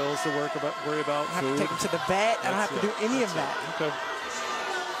veterinary bills to worry about. I don't have to take him to the vet. I don't have to do any of that. Okay.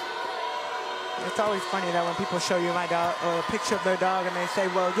 It's always funny that when people show you my dog or a picture of their dog and they say,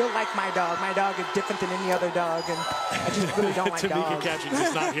 well, you'll like my dog. My dog is different than any other dog, and I just really don't like dogs. Tamika Catchings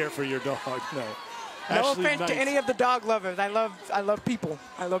is not here for your dog, no. No offense to any of the dog lovers. I love people.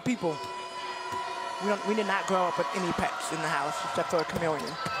 I love people. We did not grow up with any pets in the house except for a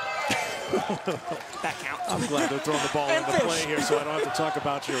chameleon. That counts. I'm glad they're throwing the ball in the play here, so I don't have to talk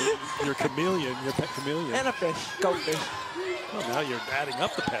about your chameleon, your pet chameleon. And a fish, goldfish. Well, now you're adding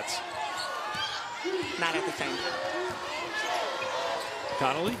up the pets. not at the same time.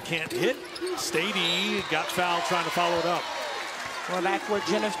 Connolly can't hit. Stady got fouled trying to follow it up. Well, that's what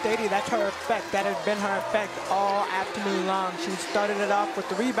Jenna Stady, that's her effect. That has been her effect all afternoon long. She started it off with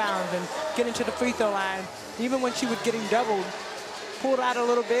the rebounds and getting to the free throw line. Even when she was getting doubled, pulled out a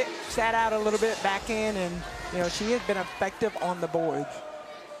little bit, sat out a little bit, back in, and you know, she has been effective on the boards.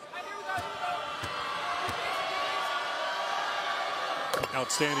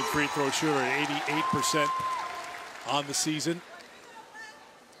 Outstanding free throw shooter at 88% on the season.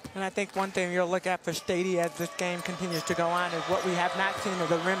 And I think one thing you'll look at for Stady as this game continues to go on is what we have not seen is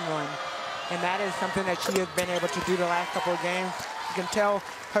a rim run. And that is something that she has been able to do the last couple of games. You can tell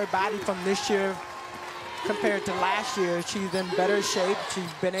her body from this year compared to last year, she's in better shape.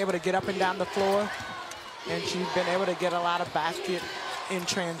 She's been able to get up and down the floor, and she's been able to get a lot of basket in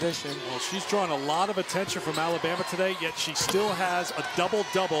transition. Well, she's drawn a lot of attention from Alabama today, yet she still has a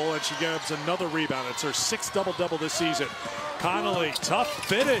double-double, and she gives another rebound. It's her 6th double-double this season. Connolly, tough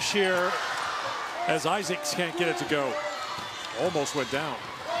finish here as Isaacs can't get it to go. Almost went down.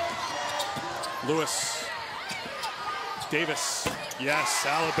 Lewis. Davis. Yes,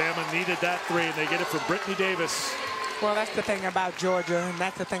 Alabama needed that 3, and they get it from Brittany Davis. Well, that's the thing about Georgia, and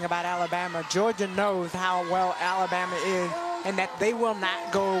that's the thing about Alabama. Georgia knows how well Alabama is, and that they will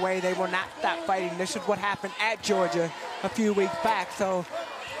not go away. They will not stop fighting. This is what happened at Georgia a few weeks back. So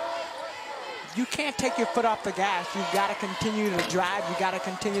you can't take your foot off the gas. You've got to continue to drive. You've got to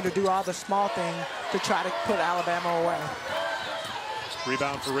continue to do all the small things to try to put Alabama away.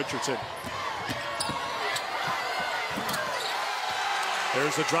 Rebound for Richardson.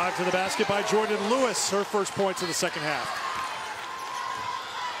 There's the drive to the basket by Jordan Lewis. Her first points of the second half.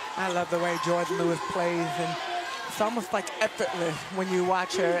 I love the way Jordan Lewis plays, and it's almost like effortless when you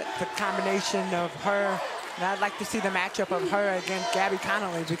watch her. The combination of her, and I'd like to see the matchup of her against Gabby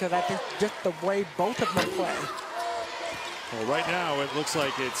Connolly, because I think just the way both of them play. Well, right now it looks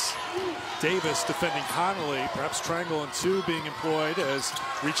like it's Davis defending Connolly, perhaps triangle and 2 being employed as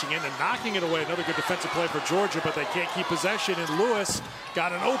reaching in and knocking it away. Another good defensive play for Georgia, but they can't keep possession, and Lewis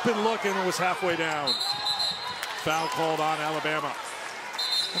got an open look and was halfway down. Foul called on Alabama.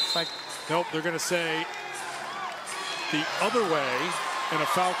 Looks like, nope, they're going to say the other way, and a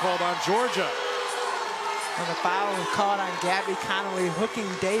foul called on Georgia. And the foul was called on Gabby Connolly hooking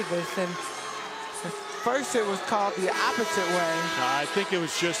Davis, and first it was called the opposite way. I think it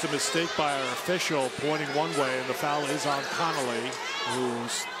was just a mistake by our official pointing one way, and the foul is on Connolly,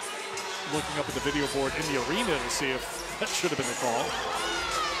 who's looking up at the video board in the arena to see if that should have been the call.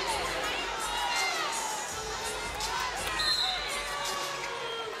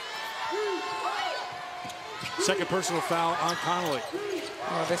 Second personal foul on Connolly.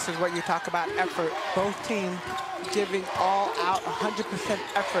 Well, this is what you talk about effort. Both teams giving all out 100%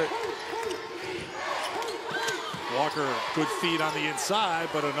 effort. Walker, good feed on the inside,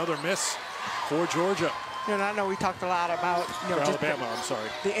 but another miss for Georgia. You know, I know we talked a lot about, you know, Alabama, I'm sorry,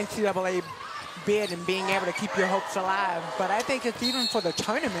 the NCAA bid and being able to keep your hopes alive, but I think it's even for the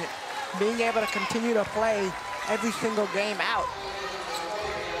tournament, being able to continue to play every single game out.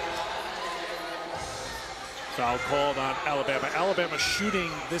 Foul called on Alabama. Alabama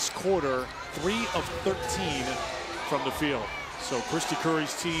shooting this quarter 3 of 13 from the field. So Christy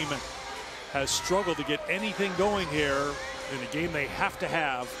Curry's team has struggled to get anything going here in a game they have to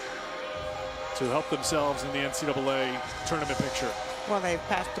have to help themselves in the NCAA tournament picture. Well, they've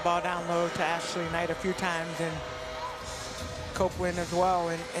passed the ball down low to Ashley Knight a few times, and Copeland as well,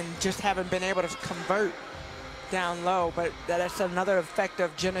 and just haven't been able to convert down low. But that's another effect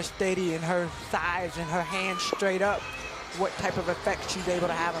of Jenna Stady and her size and her hands straight up, what type of effect she's able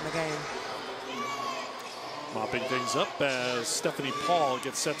to have on the game. Mopping things up as Stephanie Paul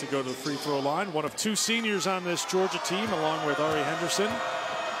gets set to go to the free throw line. One of 2 seniors on this Georgia team, along with Ari Henderson.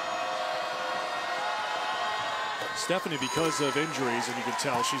 Stephanie, because of injuries, and you can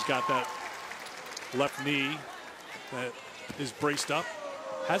tell she's got that left knee that is braced up,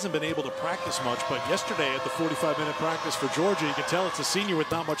 hasn't been able to practice much, but yesterday at the 45-minute practice for Georgia, you can tell it's a senior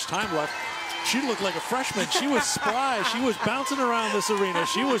with not much time left. She looked like a freshman. She was spry. She was bouncing around this arena.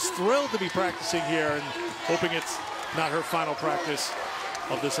 She was thrilled to be practicing here and hoping it's not her final practice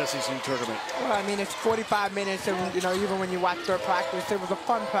of this SEC tournament. Well, I mean, it's 45 minutes, and you know, even when you watch their practice, it was a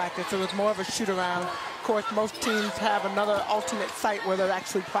fun practice. It was more of a shoot-around. Of course, most teams have another alternate site where they're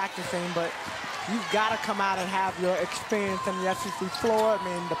actually practicing, but you've got to come out and have your experience on the SEC floor. I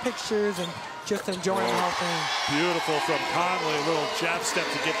mean, the pictures and just enjoying the whole thing. Beautiful from Connolly. A little jab step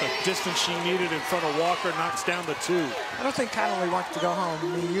to get the distance she needed in front of Walker. Knocks down the 2. I don't think Connolly wants to go home.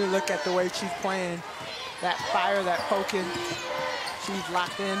 I mean, you look at the way she's playing, that fire, that focus. She's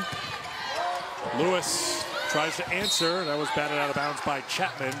locked in. Lewis tries to answer. That was batted out of bounds by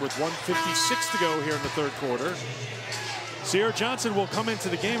Chapman with 1:56 to go here in the third quarter. Sierra Johnson will come into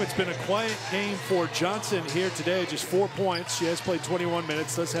the game. It's been a quiet game for Johnson here today. Just 4 points. She has played 21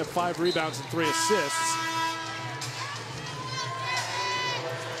 minutes, does have 5 rebounds and 3 assists.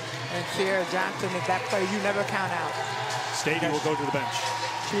 And Sierra Johnson is that player you never count out. Stady will go to the bench.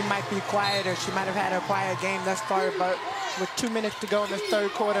 She might be quieter. She might have had a quiet game thus far, but with 2 minutes to go in this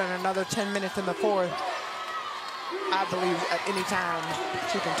third quarter and another 10 minutes in the fourth, I believe at any time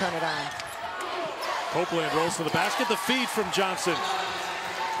she can turn it on. Copeland rolls to the basket. The feed from Johnson.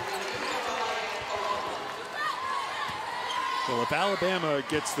 Well, if Alabama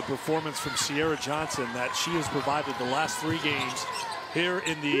gets the performance from Sierra Johnson that she has provided the last 3 games here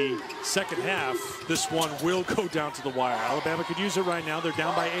in the second half, this one will go down to the wire. Alabama could use it right now. They're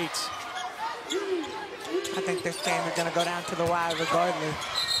down by 8. I think this game is going to go down to the wire regardless.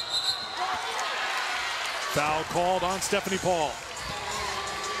 Foul called on Stephanie Paul.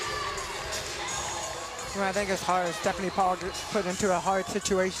 Well, I think it's hard. Stephanie Paul gets put into a hard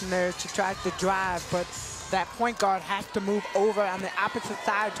situation there. She tries to drive, but that point guard has to move over on the opposite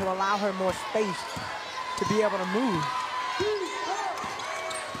side to allow her more space to be able to move.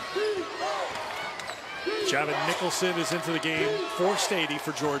 Javon Nicholson is into the game for Stady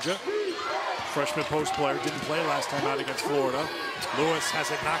for Georgia. Freshman post player, didn't play last time out against Florida. Lewis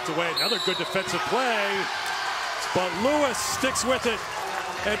has it knocked away. Another good defensive play, but Lewis sticks with it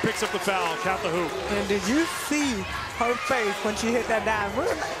and picks up the foul. Count the hoop. And did you see her face when she hit that dime?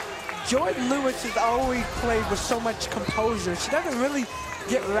 Jordan Lewis has always played with so much composure. She doesn't really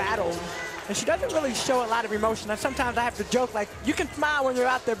get rattled, and she doesn't really show a lot of emotion. And sometimes I have to joke, like, you can smile when you're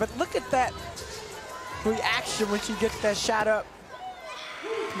out there, but look at that reaction when she gets that shot up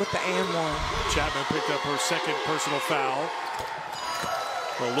with the and one. Chapman picked up her second personal foul.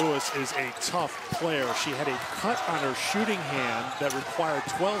 Well, Lewis is a tough player. She had a cut on her shooting hand that required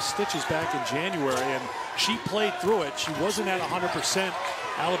 12 stitches back in January, and she played through it. She wasn't at 100%.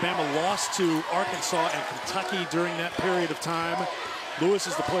 Alabama lost to Arkansas and Kentucky during that period of time. Lewis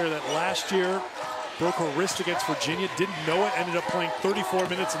is the player that last year broke her wrist against Virginia, didn't know it, ended up playing 34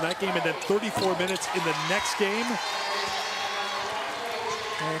 minutes in that game and then 34 minutes in the next game.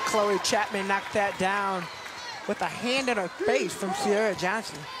 And Chloe Chapman knocked that down with a hand in her face from Sierra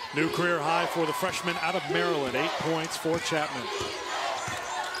Johnson. New career high for the freshman out of Maryland. 8 points for Chapman.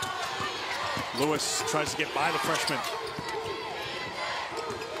 Lewis tries to get by the freshman.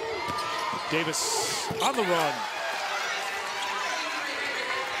 Davis on the run.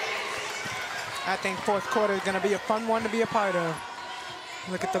 I think fourth quarter is going to be a fun one to be a part of.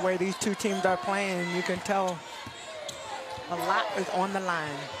 Look at the way these two teams are playing. You can tell a lot is on the line.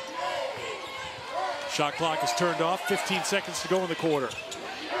 Shot clock is turned off. 15 seconds to go in the quarter.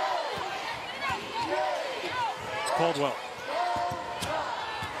 Caldwell.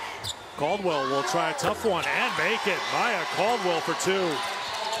 Caldwell will try a tough one and make it. Maya Caldwell for 2.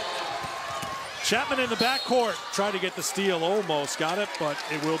 Chapman in the backcourt. Tried to get the steal. Almost got it, but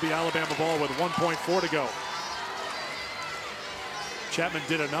it will be Alabama ball with 1.4 to go. Chapman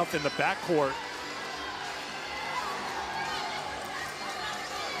did enough in the backcourt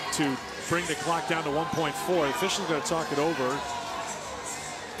to bring the clock down to 1.4. Officials going to talk it over.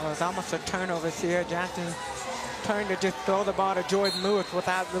 Well, it's almost a turnover. Sierra Johnson turned to just throw the ball to Jordan Lewis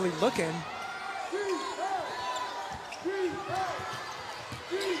without really looking.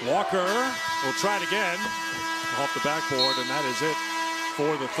 Walker will try it again off the backboard, and that is it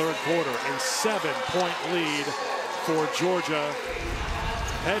for the third quarter. A 7-point lead for Georgia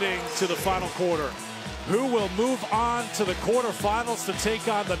heading to the final quarter. Who will move on to the quarterfinals to take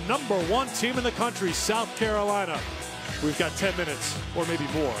on the #1 team in the country, South Carolina? We've got 10 minutes, or maybe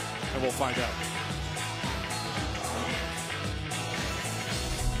more, and we'll find out.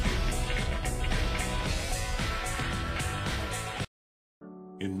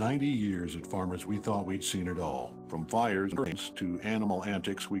 In 90 years at Farmers, we thought we'd seen it all, from fires and hurricanes to animal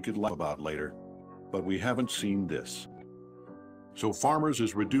antics we could laugh about later. But we haven't seen this. So Farmers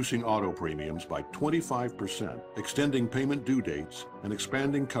is reducing auto premiums by 25%, extending payment due dates, and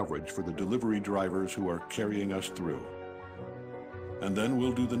expanding coverage for the delivery drivers who are carrying us through. And then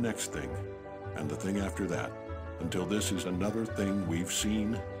we'll do the next thing, and the thing after that, until this is another thing we've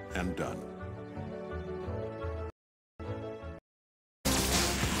seen and done.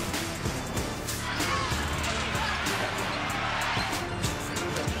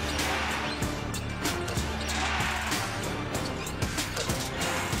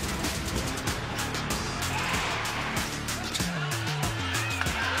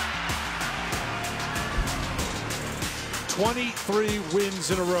 23 wins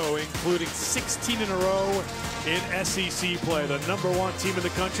in a row, including 16 in a row in SEC play. The #1 team in the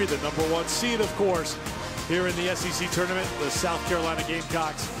country, the #1 seed, of course, here in the SEC tournament. The South Carolina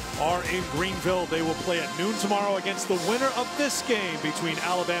Gamecocks are in Greenville. They will play at noon tomorrow against the winner of this game between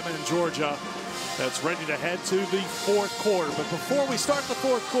Alabama and Georgia. That's ready to head to the fourth quarter. But before we start the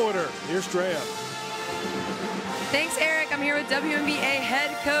fourth quarter, here's Drea. Thanks, Eric. I'm here with WNBA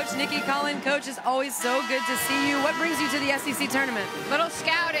head coach Nikki Collin. Coach, it's always so good to see you. What brings you to the SEC tournament? Little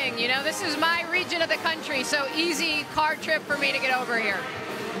scouting. You know, this is my region of the country, so easy car trip for me to get over here.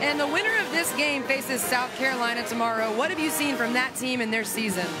 And the winner of this game faces South Carolina tomorrow. What have you seen from that team in their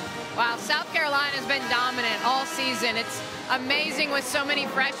season? Wow, South Carolina's been dominant all season. It's amazing with so many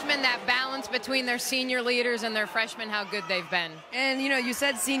freshmen, that balance between their senior leaders and their freshmen, how good they've been. And, you know, you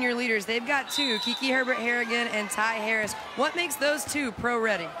said senior leaders. They've got two, Kiki Herbert-Harrigan and Ty Harris. What makes those two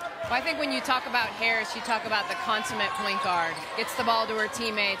pro-ready? Well, I think when you talk about Harris, you talk about the consummate point guard. Gets the ball to her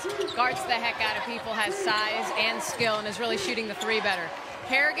teammates, guards the heck out of people, has size and skill, and is really shooting the three better.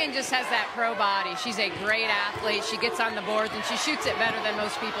 Harrigan just has that pro body. She's a great athlete. She gets on the boards, and she shoots it better than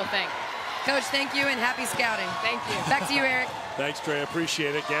most people think. Coach, thank you, and happy scouting. Thank you. Back to you, Eric. Thanks, Dre.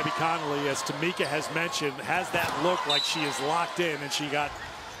 Appreciate it. Gabby Connolly, as Tamika has mentioned, has that look like she is locked in, and she got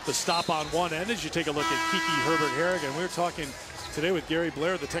the stop on one end. As you take a look at Kiki Herbert-Harrigan, we were talking today with Gary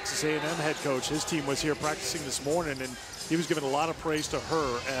Blair, the Texas A&M head coach. His team was here practicing this morning, and he was giving a lot of praise to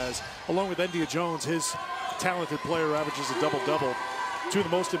her, as along with Endia Jones, his talented player averages a double-double. Two of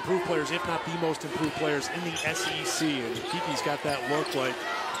the most improved players, if not the most improved players in the SEC. And Kiki's got that look like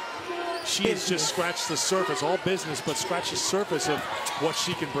she has just scratched the surface, all business, but scratched the surface of what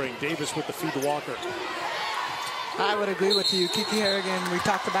she can bring. Davis with the feed to Walker. I would agree with you. Kiki Harrigan, we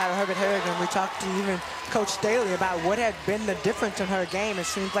talked about Herbert-Harrigan. We talked to even Coach Staley about what had been the difference in her game. It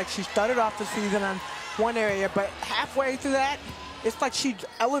seems like she started off the season on one area, but halfway through that, it's like she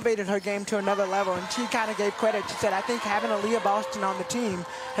elevated her game to another level, and she kind of gave credit. She said, I think having Aaliyah Boston on the team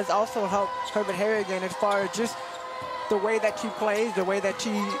has also helped Herbert-Harrigan as far as just the way that she plays, the way that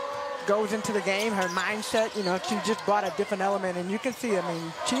she goes into the game, her mindset. You know, she just brought a different element, and you can see, I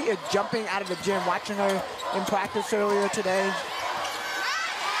mean, she is jumping out of the gym, watching her in practice earlier today.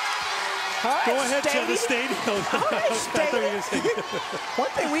 Go ahead, Jenna Stady. One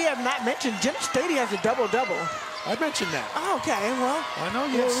thing we have not mentioned, Jenna Stady has a double-double. I mentioned that. Oh, okay, well, I know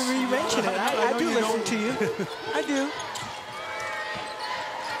you. You mentioned it. I do listen to you. I do.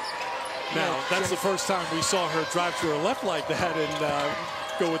 Now, that's the first time we saw her drive to her left like that and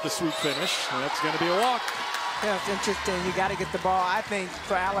go with the sweet finish. And that's going to be a walk. Yeah, it's interesting. You got to get the ball. I think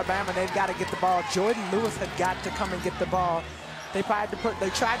for Alabama, they've got to get the ball. Jordan Lewis had got to come and get the ball. They tried to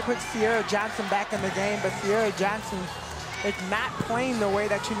put Sierra Johnson back in the game, but Sierra Johnson is not playing the way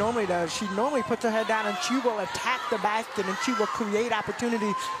that she normally does. She normally puts her head down and she will attack the basket and she will create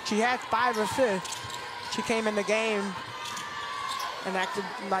opportunity. She has 5 assists. She came in the game and acted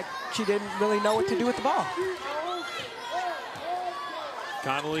like she didn't really know what to do with the ball.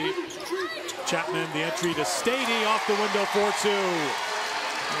 Connolly, Chapman, the entry to Stady, off the window 4-2.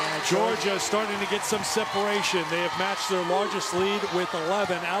 Georgia starting to get some separation. They have matched their largest lead with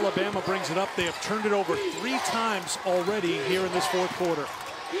 11. Alabama brings it up. They have turned it over 3 times already here in this fourth quarter.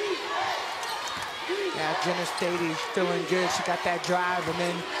 Yeah, Jenna Stady's feeling good. She got that drive, and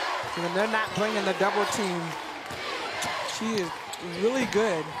then when they're not bringing the double team, she is really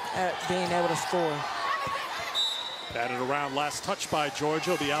good at being able to score. Batted around, last touch by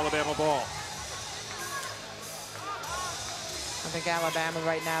Georgia, the Alabama ball. I think Alabama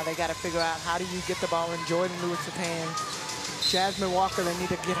right now, they got to figure out how do you get the ball in Jordan Lewis's hands. Jasmine Walker, they need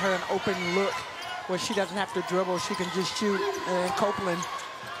to get her an open look where she doesn't have to dribble, she can just shoot. And then Copeland.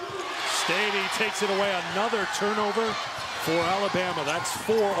 Stady takes it away, another turnover for Alabama. That's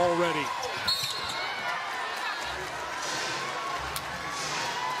 4 already.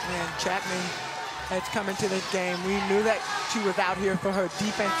 And Chapman has come into this game. We knew that she was out here for her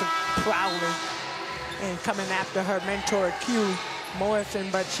defensive prowess and coming after her mentor, Q Morrison,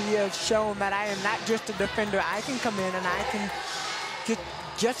 but she has shown that I am not just a defender. I can come in and I can get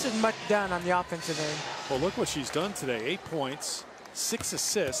just as much done on the offensive end. Well, look what she's done today. 8 points, 6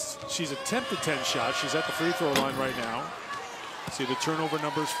 assists. She's attempted 10 shots. She's at the free throw line right now. See the turnover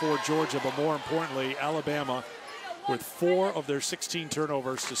numbers for Georgia, but more importantly, Alabama with 4 of their 16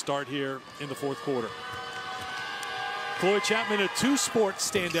 turnovers to start here in the fourth quarter. Chloe Chapman, a 2-sport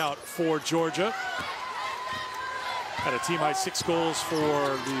standout for Georgia. Had a team-high 6 goals for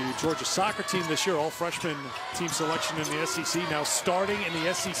the Georgia soccer team this year. All freshman team selection in the SEC. Now starting in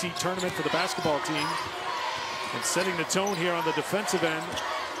the SEC tournament for the basketball team. And setting the tone here on the defensive end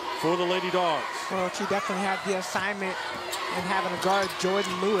for the Lady Dogs. Well, she definitely had the assignment in having to guard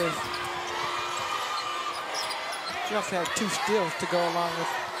Jordan Lewis. She also had 2 steals to go along with.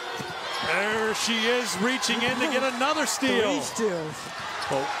 There she is, reaching in to get another steal. 3 steals.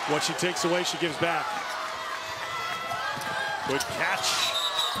 Well, what she takes away, she gives back. Good catch.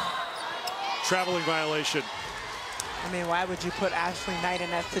 Traveling violation. I mean, why would you put Ashley Knight in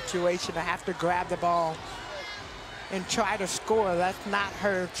that situation to have to grab the ball and try to score? That's not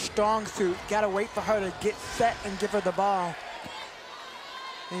her strong suit. Got to wait for her to get set and give her the ball.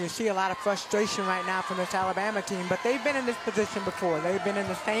 And you see a lot of frustration right now from this Alabama team, but they've been in this position before. They've been in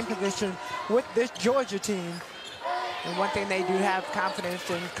the same position with this Georgia team. And one thing they do have confidence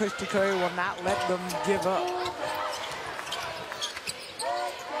in, Christy Curry will not let them give up.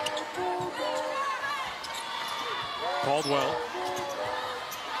 Caldwell.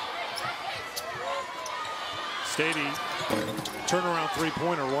 Stady, turnaround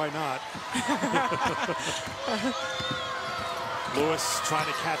 3-pointer, why not? Lewis trying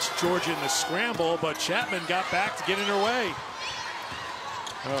to catch Georgia in the scramble, but Chapman got back to get in her way.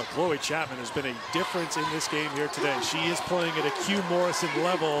 Oh, Chloe Chapman has been a difference in this game here today. She is playing at a Q Morrison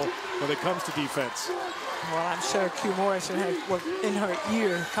level when it comes to defense. Well, I'm sure Q Morrison was in her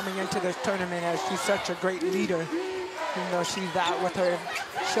ear coming into this tournament, as she's such a great leader, even though she's out with her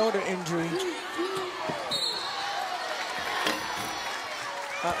shoulder injury.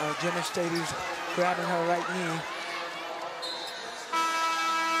 Uh-oh, Jenna Stady's grabbing her right knee.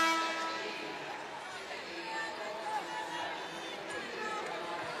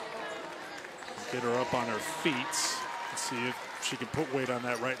 Get her up on her feet. Let's see if she can put weight on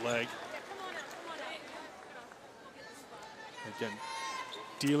that right leg. Again,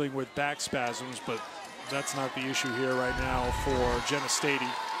 dealing with back spasms, but that's not the issue here right now for Jenna Stady.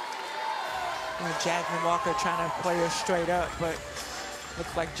 Jasmine Walker trying to play her straight up, but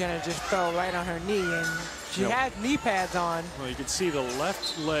looks like Jenna just fell right on her knee, and she had knee pads on. Well, you can see the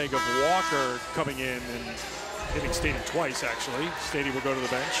left leg of Walker coming in and hitting Stady twice, actually. Stady will go to the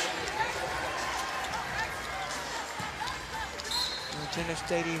bench. Jenna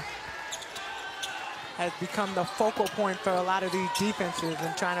Stady has become the focal point for a lot of these defenses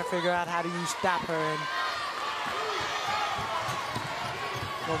and trying to figure out how do you stop her. And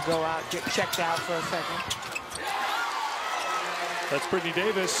we'll go out, get checked out for a second. That's Brittany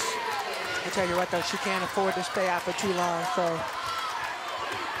Davis. I tell you what, though, she can't afford to stay out for too long. So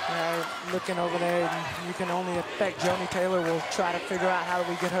looking over there, you can only expect Joni Taylor will try to figure out how do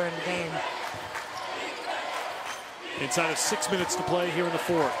we get her in the game. Inside of 6 minutes to play here in the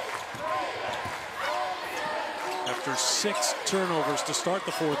fourth. After 6 turnovers to start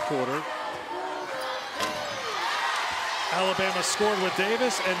the fourth quarter. Alabama scored with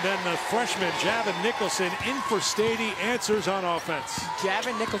Davis, and then the freshman Javin Nicholson in for Stady, answers on offense.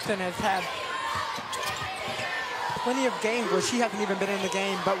 Javin Nicholson has had plenty of games where she hasn't even been in the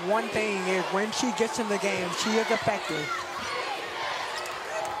game, but one thing is when she gets in the game, she is effective.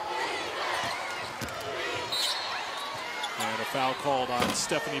 And a foul called on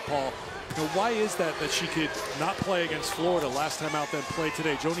Stephanie Paul. Now, why is that she could not play against Florida last time out, then play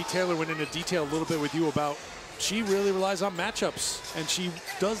today? Joni Taylor went into detail a little bit with you about she really relies on matchups, and she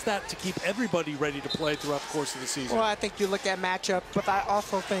does that to keep everybody ready to play throughout the course of the season. Well, I think you look at matchup, but I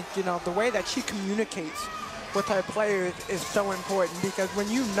also think, you know, the way that she communicates with her players is so important, because when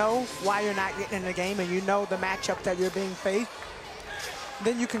you know why you're not getting in the game and you know the matchup that you're being faced,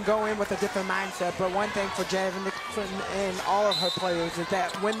 then you can go in with a different mindset. But one thing for Javin Nicholson and all of her players is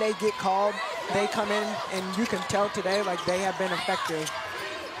that when they get called, they come in, and you can tell today like they have been effective.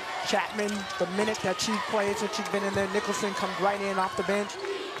 Chapman, the minute that she plays, since she's been in there, Nicholson comes right in off the bench,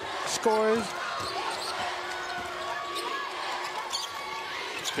 scores.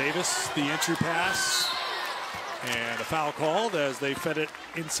 Davis, the entry pass, and a foul called as they fed it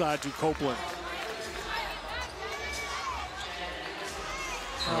inside to Copeland.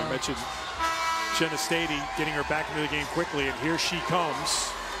 I mentioned Jenna Stady getting her back into the game quickly, and here she comes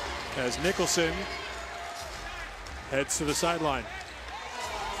as Nicholson heads to the sideline.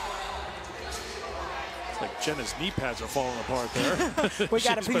 It's like Jenna's knee pads are falling apart there. We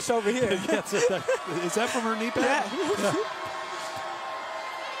got a piece over here. Yes, is that from her knee pad? Yeah.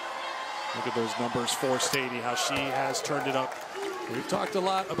 Look at those numbers for Stady, how she has turned it up. We've talked a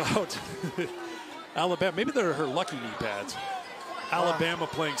lot about Alabama. Maybe they're her lucky knee pads. Alabama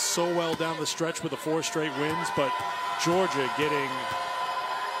playing so well down the stretch with the 4 straight wins, but Georgia getting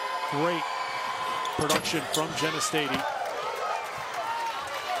great production from Jenna Stady.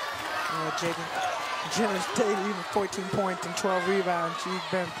 Jenna Stady, even 14 points and 12 rebounds. She's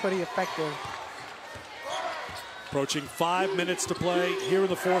been pretty effective. Approaching 5 minutes to play here in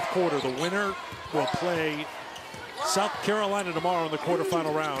the fourth quarter. The winner will play South Carolina tomorrow in the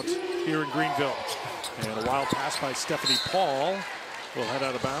quarterfinal round here in Greenville. And a wild pass by Stephanie Paul will head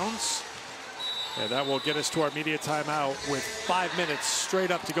out of bounds. And that will get us to our media timeout with 5 minutes straight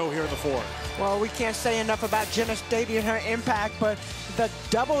up to go here in the fourth. Well, we can't say enough about Jenna Stady and her impact, but the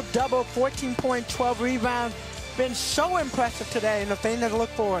double-double, 14 point, 12 rebounds, been so impressive today. And the thing to look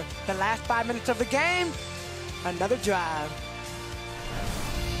for, the last 5 minutes of the game, another drive.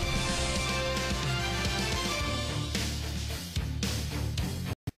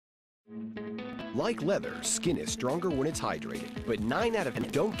 Like leather, skin is stronger when it's hydrated, but 9 out of 10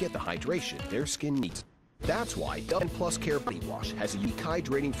 don't get the hydration their skin needs. That's why Dove Plus Care Body Wash has a unique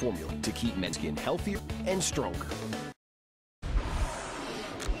hydrating formula to keep men's skin healthier and stronger.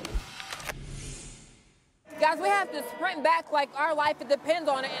 Guys, we have to sprint back like our life depends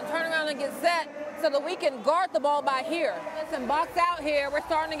on it and turn around and get set so that we can guard the ball by here. Listen, box out here. We're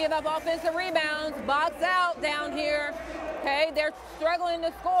starting to give up offensive rebounds. Box out down here. Okay, they're struggling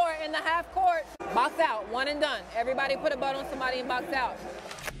to score in the half court. Box out, one and done. Everybody put a butt on somebody and box out.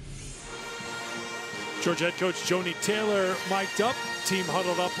 Georgia head coach Joni Taylor mic'd up. Team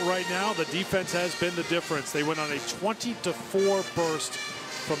huddled up right now. The defense has been the difference. They went on a 20-4 burst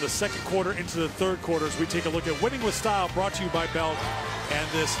from the second quarter into the third quarter as we take a look at Winning with Style, brought to you by Belk, and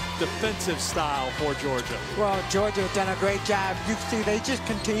this defensive style for Georgia. Well, Georgia has done a great job. You see they just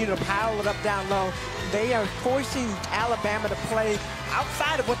continue to pile it up down low. They are forcing Alabama to play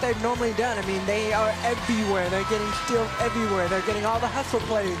outside of what they've normally done. I mean, they are everywhere. They're getting steals everywhere. They're getting all the hustle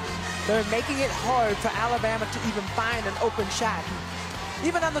plays. They're making it hard for Alabama to even find an open shot.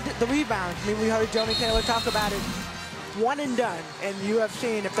 Even on the rebounds, I mean, we heard Joni Taylor talk about it. One and done, and you have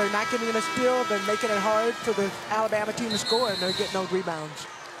seen if they're not getting a steal, they're making it hard for the Alabama team to score, and they're getting those rebounds.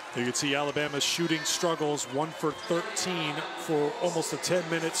 You can see Alabama's shooting struggles, 1 for 13 for almost a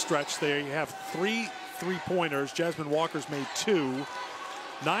 10-minute stretch. They have 3 3-pointers. Jasmine Walker's made 2.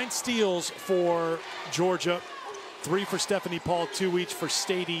 9 steals for Georgia, 3 for Stephanie Paul, 2 each for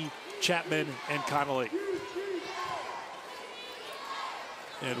Stady, Chapman, and Connolly.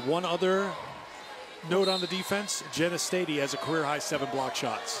 And one other note on the defense, Jenna Stady has a career-high 7 block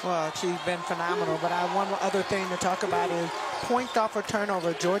shots. Well, she's been phenomenal, but one other thing to talk about is points off of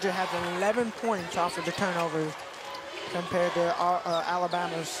turnover. Georgia has 11 points off of the turnovers compared to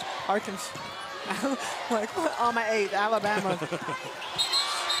Alabama's. Arkansas, like on my 8, Alabama.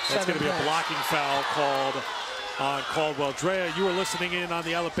 That's going to be a blocking foul called on Caldwell. Drea, you were listening in on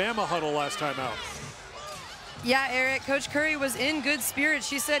the Alabama huddle last time out. Yeah, Eric, Coach Curry was in good spirits.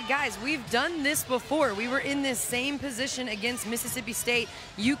 She said, guys, we've done this before. We were in this same position against Mississippi State.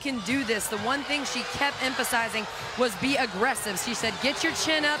 You can do this. The one thing she kept emphasizing was be aggressive. She said, get your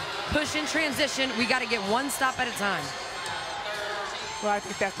chin up, push in transition. We got to get one stop at a time. Well, I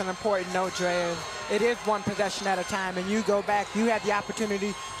think that's an important note, Drea. It is one possession at a time, and you go back, you had the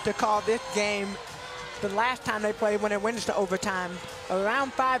opportunity to call this game the last time they played when it went into overtime.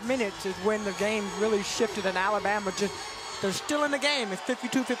 Around 5 minutes is when the game really shifted, and Alabama they're still in the game. It's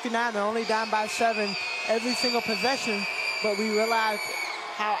 52-59. They're only down by 7 every single possession, but we realize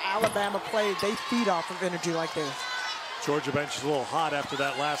how Alabama plays. They feed off of energy like this. Georgia bench is a little hot after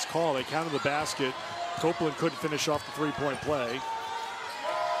that last call. They counted the basket. Copeland couldn't finish off the 3-point play.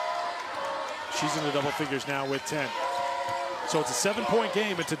 She's in the double figures now with 10. So it's a 7-point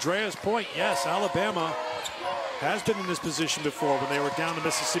game, and to Drea's point, yes, Alabama has been in this position before when they were down to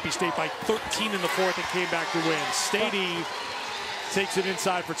Mississippi State by 13 in the fourth and came back to win. Stady takes it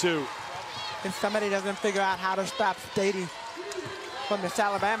inside for 2. If somebody doesn't figure out how to stop Stady from this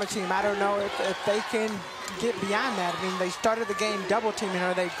Alabama team, I don't know if they can get beyond that. I mean, they started the game double teaming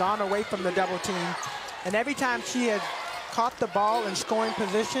her. They've gone away from the double team. And every time she has caught the ball in scoring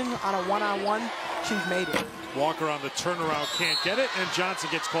position on a one-on-one, she's made it. Walker on the turnaround can't get it, and Johnson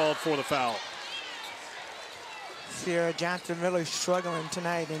gets called for the foul. Sierra Johnson really struggling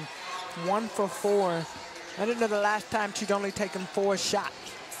tonight, and 1 for 4. I didn't know the last time she'd only taken 4 shots.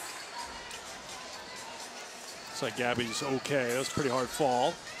 Looks like Gabby's okay. That was a pretty hard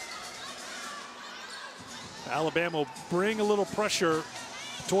fall. Alabama will bring a little pressure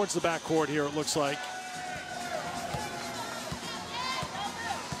towards the backcourt here, it looks like.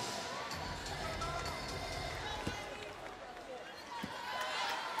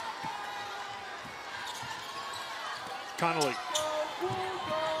 Connolly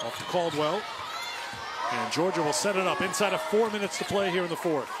off to Caldwell, and Georgia will set it up inside of 4 minutes to play here in the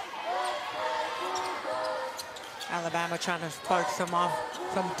fourth. Alabama trying to spark some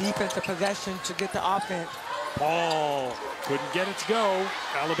defensive possession to get the offense. Paul couldn't get it to go.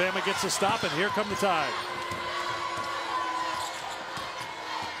 Alabama gets a stop, and here come the Tide.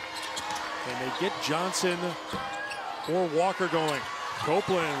 And they get Johnson or Walker going.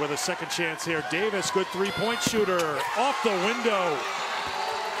 Copeland with a second chance here. Davis, good three-point shooter. Off the window.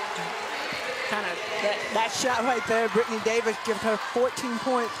 Kind of that shot right there, Brittany Davis gives her 14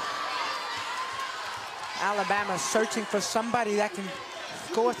 points. Alabama searching for somebody that can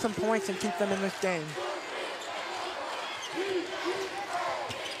score some points and keep them in this game.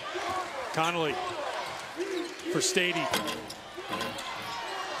 Connolly for Stady.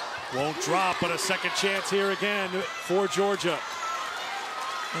 Won't drop, but a second chance here again for Georgia.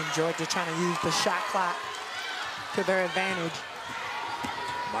 And Georgia trying to use the shot clock to their advantage.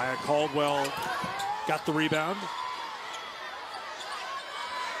 Maya Caldwell got the rebound.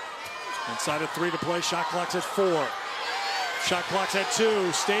 Inside of 3 to play, shot clock's at 4. Shot clock's at 2.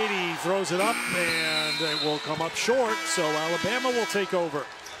 Stady throws it up, and it will come up short, so Alabama will take over.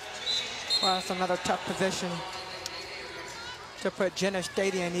 Well, it's another tough position to put Jenna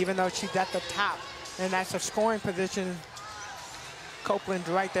Stady in, even though she's at the top. And that's a scoring position. Copeland's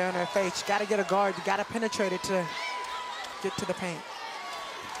right there in her face. You got to get a guard. You got to penetrate it to get to the paint.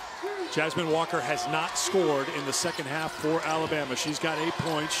 Jasmine Walker has not scored in the second half for Alabama. She's got 8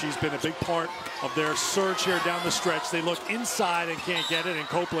 points. She's been a big part of their surge here down the stretch. They look inside and can't get it, and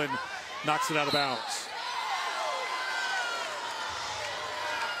Copeland knocks it out of bounds.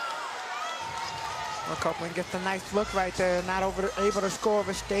 Well, Copeland gets a nice look right there, not able to score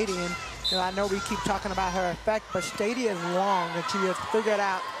over Stady. And you know, I know we keep talking about her effect, but Stady is long, and she has figured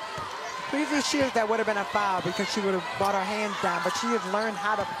out previous years that would have been a foul because she would have brought her hands down, but she has learned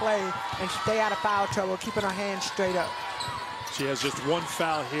how to play and stay out of foul trouble, keeping her hands straight up. She has just 1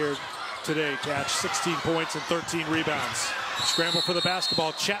 foul here today, Catch. 16 points and 13 rebounds. Scramble for the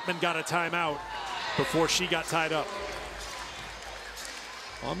basketball. Chapman got a timeout before she got tied up.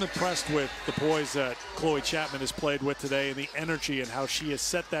 I'm impressed with the poise that Chloe Chapman has played with today and the energy and how she has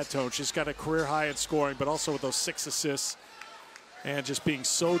set that tone. She's got a career high in scoring, but also with those 6 assists and just being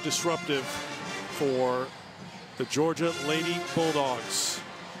so disruptive for the Georgia Lady Bulldogs.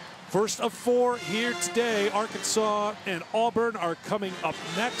 First of 4 here today. Arkansas and Auburn are coming up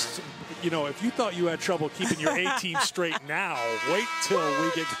next. You know, if you thought you had trouble keeping your A team straight now, wait till we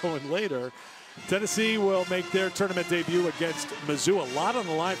get going later. Tennessee will make their tournament debut against Mizzou. A lot on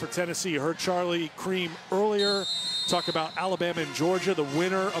the line for Tennessee. You heard Charlie Cream earlier talk about Alabama and Georgia, the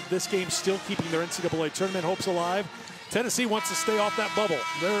winner of this game still keeping their NCAA tournament hopes alive. Tennessee wants to stay off that bubble.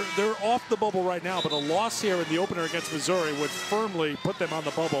 They're off the bubble right now, but a loss here in the opener against Missouri would firmly put them on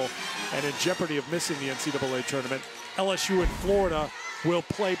the bubble and in jeopardy of missing the NCAA tournament. LSU and Florida will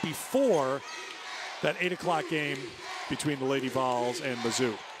play before that 8 o'clock game between the Lady Vols and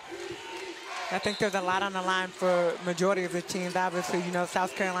Mizzou. I think there's a lot on the line for majority of the teams. Obviously, you know,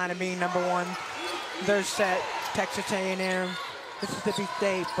 South Carolina being #1, they're set. Texas A&M, Mississippi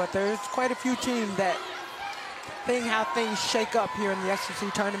State, but there's quite a few teams that seeing how things shake up here in the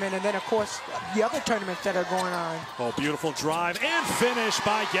SEC tournament, and then of course the other tournaments that are going on. Oh, beautiful drive and finish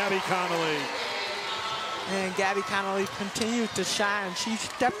by Gabby Connolly. And Gabby Connolly continues to shine. She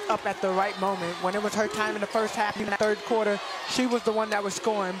stepped up at the right moment. When it was her time in the first half, in the third quarter, she was the one that was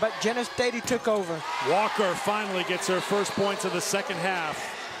scoring, but Jenna Stady took over. Walker finally gets her first points of the second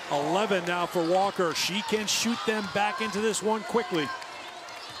half. 11 now for Walker. She can shoot them back into this one quickly.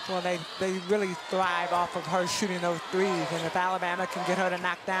 Well, they really thrive off of her shooting those threes, and if Alabama can get her to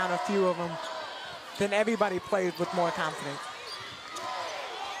knock down a few of them, then everybody plays with more confidence.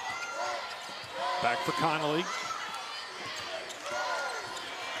 Back for Connolly.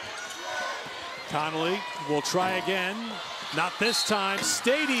 Connolly will try again. Not this time.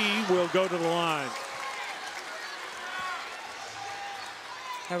 Stady will go to the line.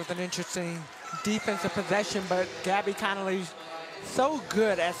 That was an interesting defensive possession, but Gabby Connolly's so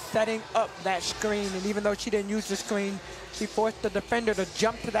good at setting up that screen, and even though she didn't use the screen, she forced the defender to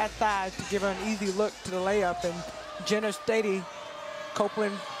jump to that side to give her an easy look to the layup. And Jenna Stady,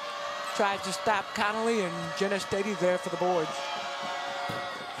 Copeland tried to stop Connolly, and Jenna Stady's there for the boards.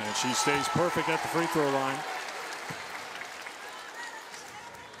 And she stays perfect at the free throw line.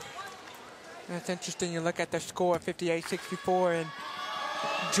 And it's interesting, you look at the score, 58-64, and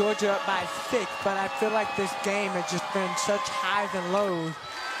Georgia up by 6, but I feel like this game has just been such highs and lows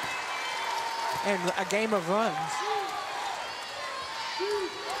and a game of runs.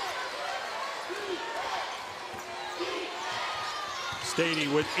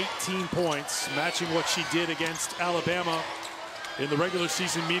 Stady with 18 points, matching what she did against Alabama in the regular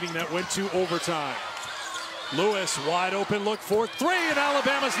season meeting that went to overtime. Lewis, wide open look for 3, and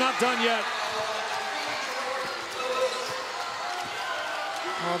Alabama's not done yet.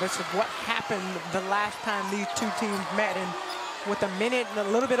 Well, this is what happened the last time these two teams met, and with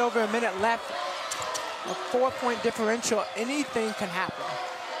a little bit over a minute left, a 4-point differential, anything can happen.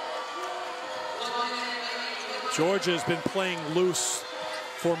 Georgia's been playing loose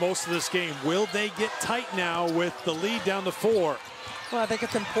for most of this game. Will they get tight now with the lead down to 4? Well, I think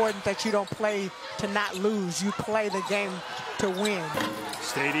it's important that you don't play to not lose. You play the game to win.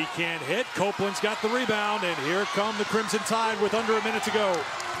 Stady can't hit. Copeland's got the rebound, and here come the Crimson Tide with under a minute to go.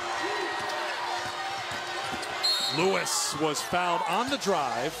 Lewis was fouled on the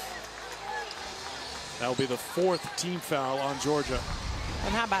drive. That'll be the 4th team foul on Georgia.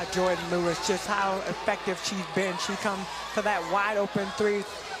 And how about Jordan Lewis, just how effective she's been. She comes to that wide open 3,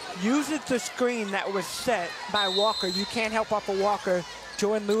 uses the screen that was set by Walker. You can't help off of Walker.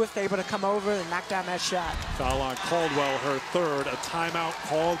 Jordan Lewis able to come over and knock down that shot. Foul on Caldwell, her 3rd. A timeout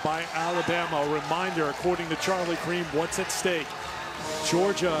called by Alabama. A reminder, according to Charlie Cream, what's at stake.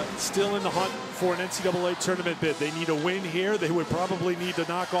 Georgia still in the hunt for an NCAA tournament bid. They need a win here. They would probably need to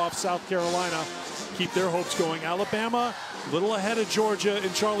knock off South Carolina, keep their hopes going. Alabama, a little ahead of Georgia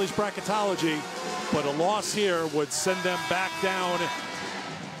in Charlie's bracketology, but a loss here would send them back down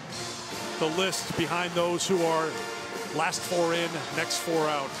the list behind those who are last 4 in, next 4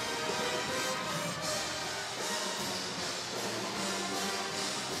 out.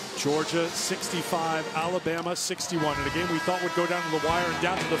 Georgia 65, Alabama 61. In a game we thought would go down to the wire and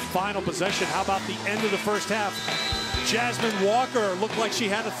down to the final possession. How about the end of the first half? Jasmine Walker looked like she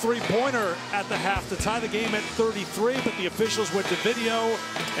had a 3-pointer at the half to tie the game at 33, but the officials went to video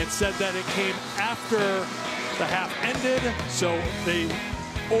and said that it came after the half ended, so they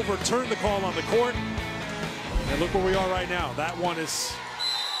overturned the call on the court. And look where we are right now. That one is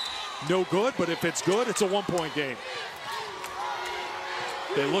no good, but if it's good, it's a 1-point game.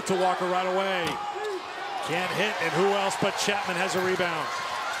 They look to Walker right away. Can't hit, and who else but Chapman has a rebound.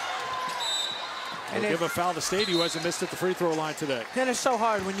 And give a foul to Stady, who hasn't missed at the free throw line today. And it's so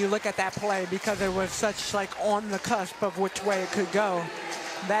hard when you look at that play because it was such like on the cusp of which way it could go.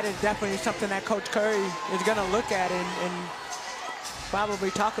 That is definitely something that Coach Curry is going to look at and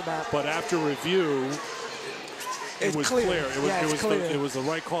probably talk about. But after review, it was clear. It was the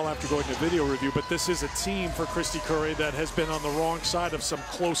right call after going to video review. But this is a team for Christy Curry that has been on the wrong side of some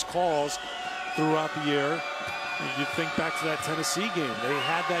close calls throughout the year. You think back to that Tennessee game. They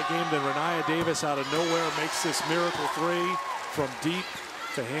had that game. Then Rennia Davis out of nowhere makes this miracle 3 from deep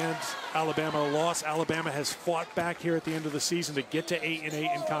to hand Alabama a loss. Alabama has fought back here at the end of the season to get to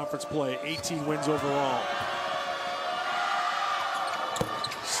 8-8 in conference play. 18 wins overall.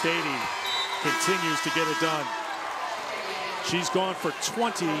 Stady continues to get it done. She's gone for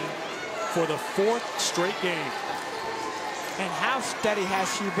 20 for the 4th straight game. And how steady has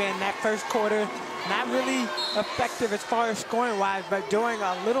she been that first quarter? Not really effective as far as scoring-wise, but doing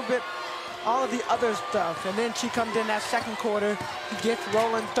a little bit all of the other stuff. And then she comes in that second quarter, gets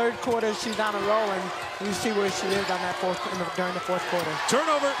rolling. Third quarter, she's on a roll, and you see where she is on that during the 4th quarter.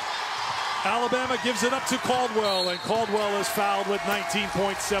 Turnover. Alabama gives it up to Caldwell, and Caldwell is fouled with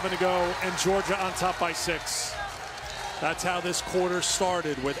 19.7 to go, and Georgia on top by 6. That's how this quarter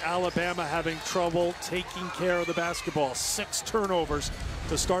started, with Alabama having trouble taking care of the basketball. 6 turnovers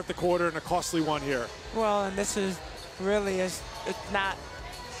to start the quarter, and a costly one here. Well, and this is really, it's not,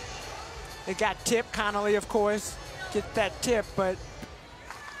 it got tipped. Connolly, of course, gets that tip, but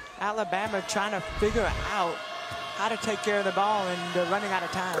Alabama trying to figure out how to take care of the ball, and they're running out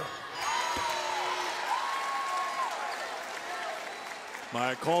of time.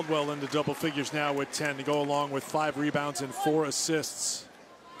 Maya Caldwell into double figures now with 10 to go along with 5 rebounds and 4 assists.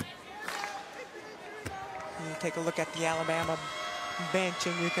 You take a look at the Alabama bench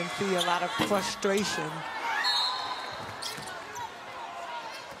and you can see a lot of frustration.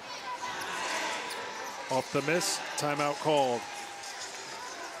 Off the miss, timeout called.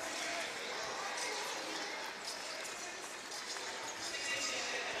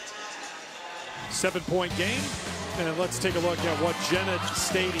 Seven-point game. And let's take a look at what Jenna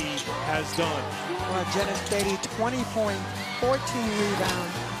Stady has done. Well, Jenna Stady, 20 points, 14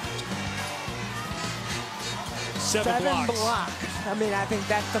 rebounds. 7 blocks. I mean, I think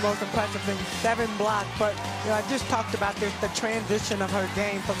that's the most impressive thing, 7 blocks. But, you know, I just talked about this, the transition of her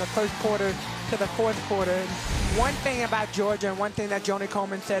game from the first quarter to the 4th quarter. And one thing about Georgia, and one thing that Joni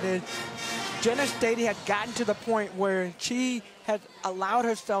Coleman said is, Jenna Stady had gotten to the point where she has allowed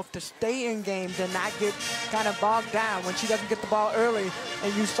herself to stay in games and not get kind of bogged down when she doesn't get the ball early.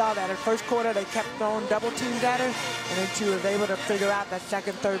 And you saw that in first quarter, they kept throwing double teams at her, and then she was able to figure out that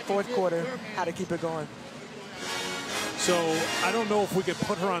second, third, 4th quarter how to keep it going. So I don't know if we could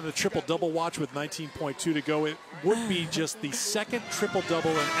put her on the triple-double watch with 19.2 to go. It would be just the 2nd triple-double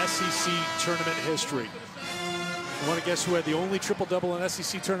in SEC tournament history. You want to guess who had the only triple-double in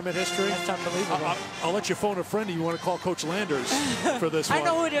SEC tournament history? That's unbelievable. I'll let you phone a friend. You want to call Coach Landers for this one? I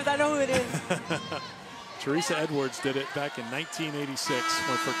know who it is. I know who it is. Teresa Edwards did it back in 1986.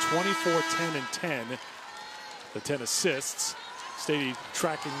 Went for 24, 10, and 10. The 10 assists. Stady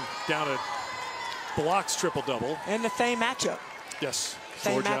tracking down a blocks triple-double. In the same matchup. Yes,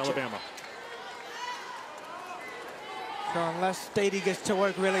 Same Georgia, matchup. Alabama. So unless Stady gets to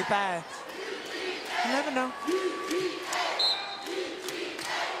work really fast, you never know.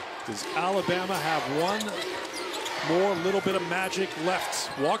 Does Alabama have one more little bit of magic left?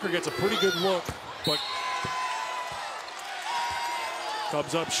 Walker gets a pretty good look, but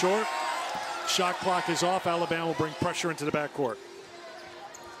Cubs up short. Shot clock is off. Alabama will bring pressure into the backcourt.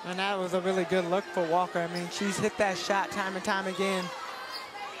 And that was a really good look for Walker. I mean, she's hit that shot time and time again.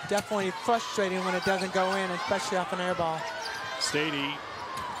 Definitely frustrating when it doesn't go in, especially off an air ball. Stady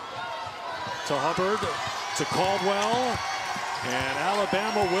to Hubbard, to Caldwell, and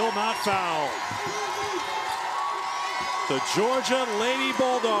Alabama will not foul. The Georgia Lady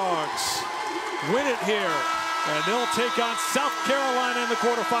Bulldogs win it here, and they'll take on South Carolina in the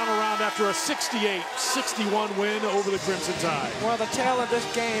quarterfinal round after a 68-61 win over the Crimson Tide. Well, the tale of this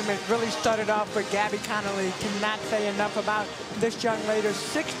game has really started off with Gabby Connolly. Cannot say enough about this young lady.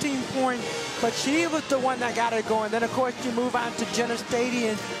 16 points, but she was the one that got it going. Then, of course, you move on to Jenna Stady,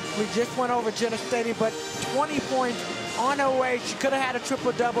 and we just went over Jenna Stady, but 20 points on her way. She could have had a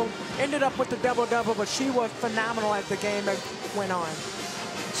triple-double, ended up with the double-double, but she was phenomenal as the game went on.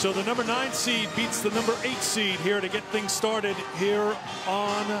 So the number 9 seed beats the number 8 seed here to get things started here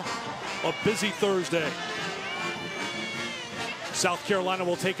on a busy Thursday. South Carolina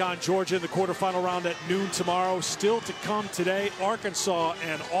will take on Georgia in the quarterfinal round at noon tomorrow. Still to come today, Arkansas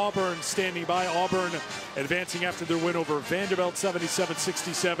and Auburn standing by. Auburn advancing after their win over Vanderbilt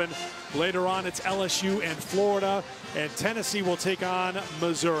 77-67. Later on, it's LSU and Florida, and Tennessee will take on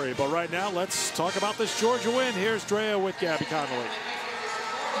Missouri. But right now, let's talk about this Georgia win. Here's Drea with Gabby Connolly.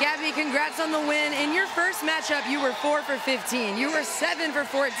 Gabby, congrats on the win. In your first matchup, you were 4 for 15. You were 7 for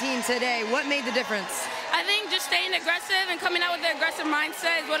 14 today. What made the difference? I think just staying aggressive and coming out with the aggressive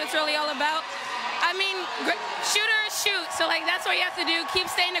mindset is what it's really all about. I mean, shooters shoot, so like that's what you have to do. Keep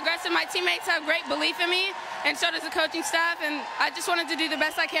staying aggressive. My teammates have great belief in me, and so does the coaching staff, and I just wanted to do the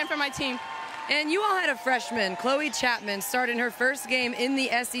best I can for my team. And you all had a freshman, Chloe Chapman, start in her first game in the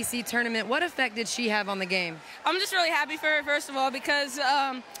SEC tournament. What effect did she have on the game? I'm just really happy for her, first of all, because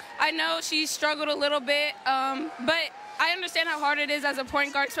I know she struggled a little bit, but I understand how hard it is as a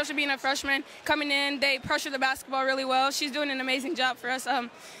point guard, especially being a freshman. Coming in, they pressure the basketball really well. She's doing an amazing job for us.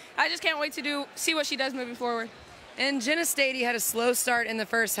 I just can't wait to see what she does moving forward. And Jenna Stady had a slow start in the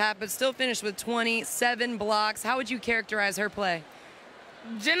first half, but still finished with 27 blocks. How would you characterize her play?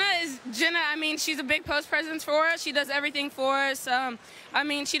 Jenna, I mean, she's a big post presence for us. She does everything for us. I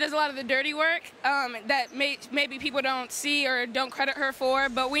mean, she does a lot of the dirty work that maybe people don't see or don't credit her for,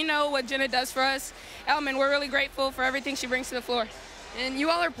 but we know what Jenna does for us, and we're really grateful for everything she brings to the floor. And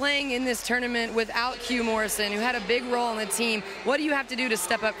you all are playing in this tournament without Q Morrison, who had a big role on the team. What do you have to do to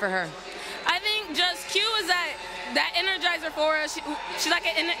step up for her? I think just Q is that energizer for us. She's like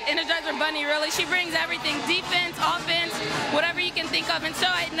an energizer bunny, really. She brings everything, defense, offense, whatever you can think of. And so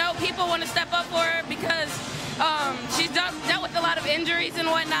I know people want to step up for her because she's dealt with a lot of injuries and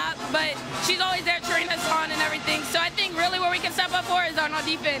whatnot, but she's always there cheering us on and everything. So I think really where we can step up for is on our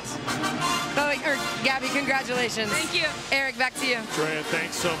defense. Gabby, congratulations. Thank you. Eric, back to you. Drea,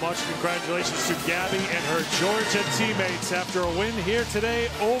 thanks so much. Congratulations to Gabby and her Georgia teammates after a win here today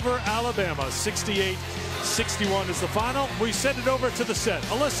over Alabama. 68-61 is the final. We send it over to the set.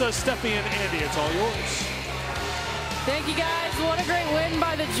 Alyssa, Steffi, and Andy, it's all yours. Thank you, guys. What a great win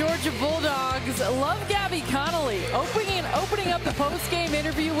by the Georgia Bulldogs. Love Gabby Connolly opening up the post-game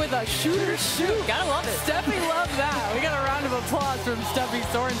interview with a shooter shoot. Gotta love it. Steffi loves that. We got a round of applause from Steffi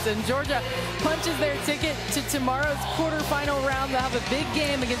Sorensen. Georgia punches their ticket to tomorrow's quarterfinal round. They'll have a big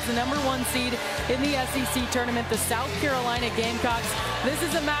game against the number 1 seed in the SEC tournament, the South Carolina Gamecocks. This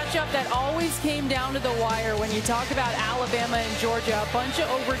is a matchup that always came down to the wire when you talk about Alabama and Georgia. A bunch of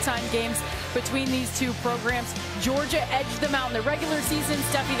overtime games between these two programs. Georgia edged them out in the regular season.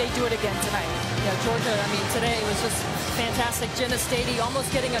 Steffi, they do it again tonight. Yeah, Georgia, I mean, today was just fantastic. Jenna Stady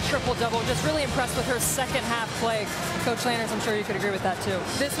almost getting a triple-double. Just really impressed with her second half play. Coach Landers, I'm sure you could agree with that, too.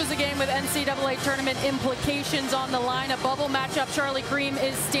 This was a game with NCAA tournament implications on the line. A bubble matchup. Charlie Cream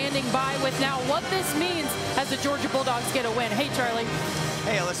is standing by with now what this means as the Georgia Bulldogs get a win. Hey, Charlie.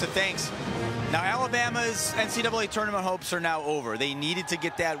 Hey, Alyssa, thanks. Now, Alabama's NCAA tournament hopes are now over. They needed to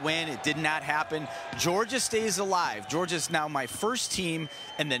get that win. It did not happen. Georgia stays alive. Georgia's now my first team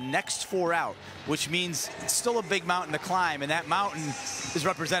in the next 4 out, which means it's still a big mountain to climb, and that mountain is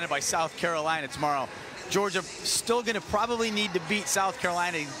represented by South Carolina tomorrow. Georgia still going to probably need to beat South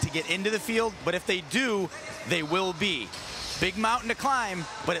Carolina to get into the field, but if they do, they will be. Big mountain to climb,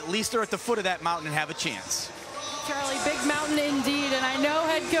 but at least they're at the foot of that mountain and have a chance. Charlie, big mountain indeed, and I know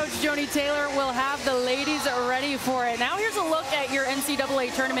head coach Joni Taylor will have the ladies ready for it. Now here's a look at your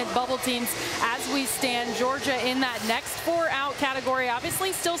NCAA tournament bubble teams as we stand. Georgia in that next 4 out category.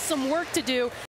 Obviously still some work to do.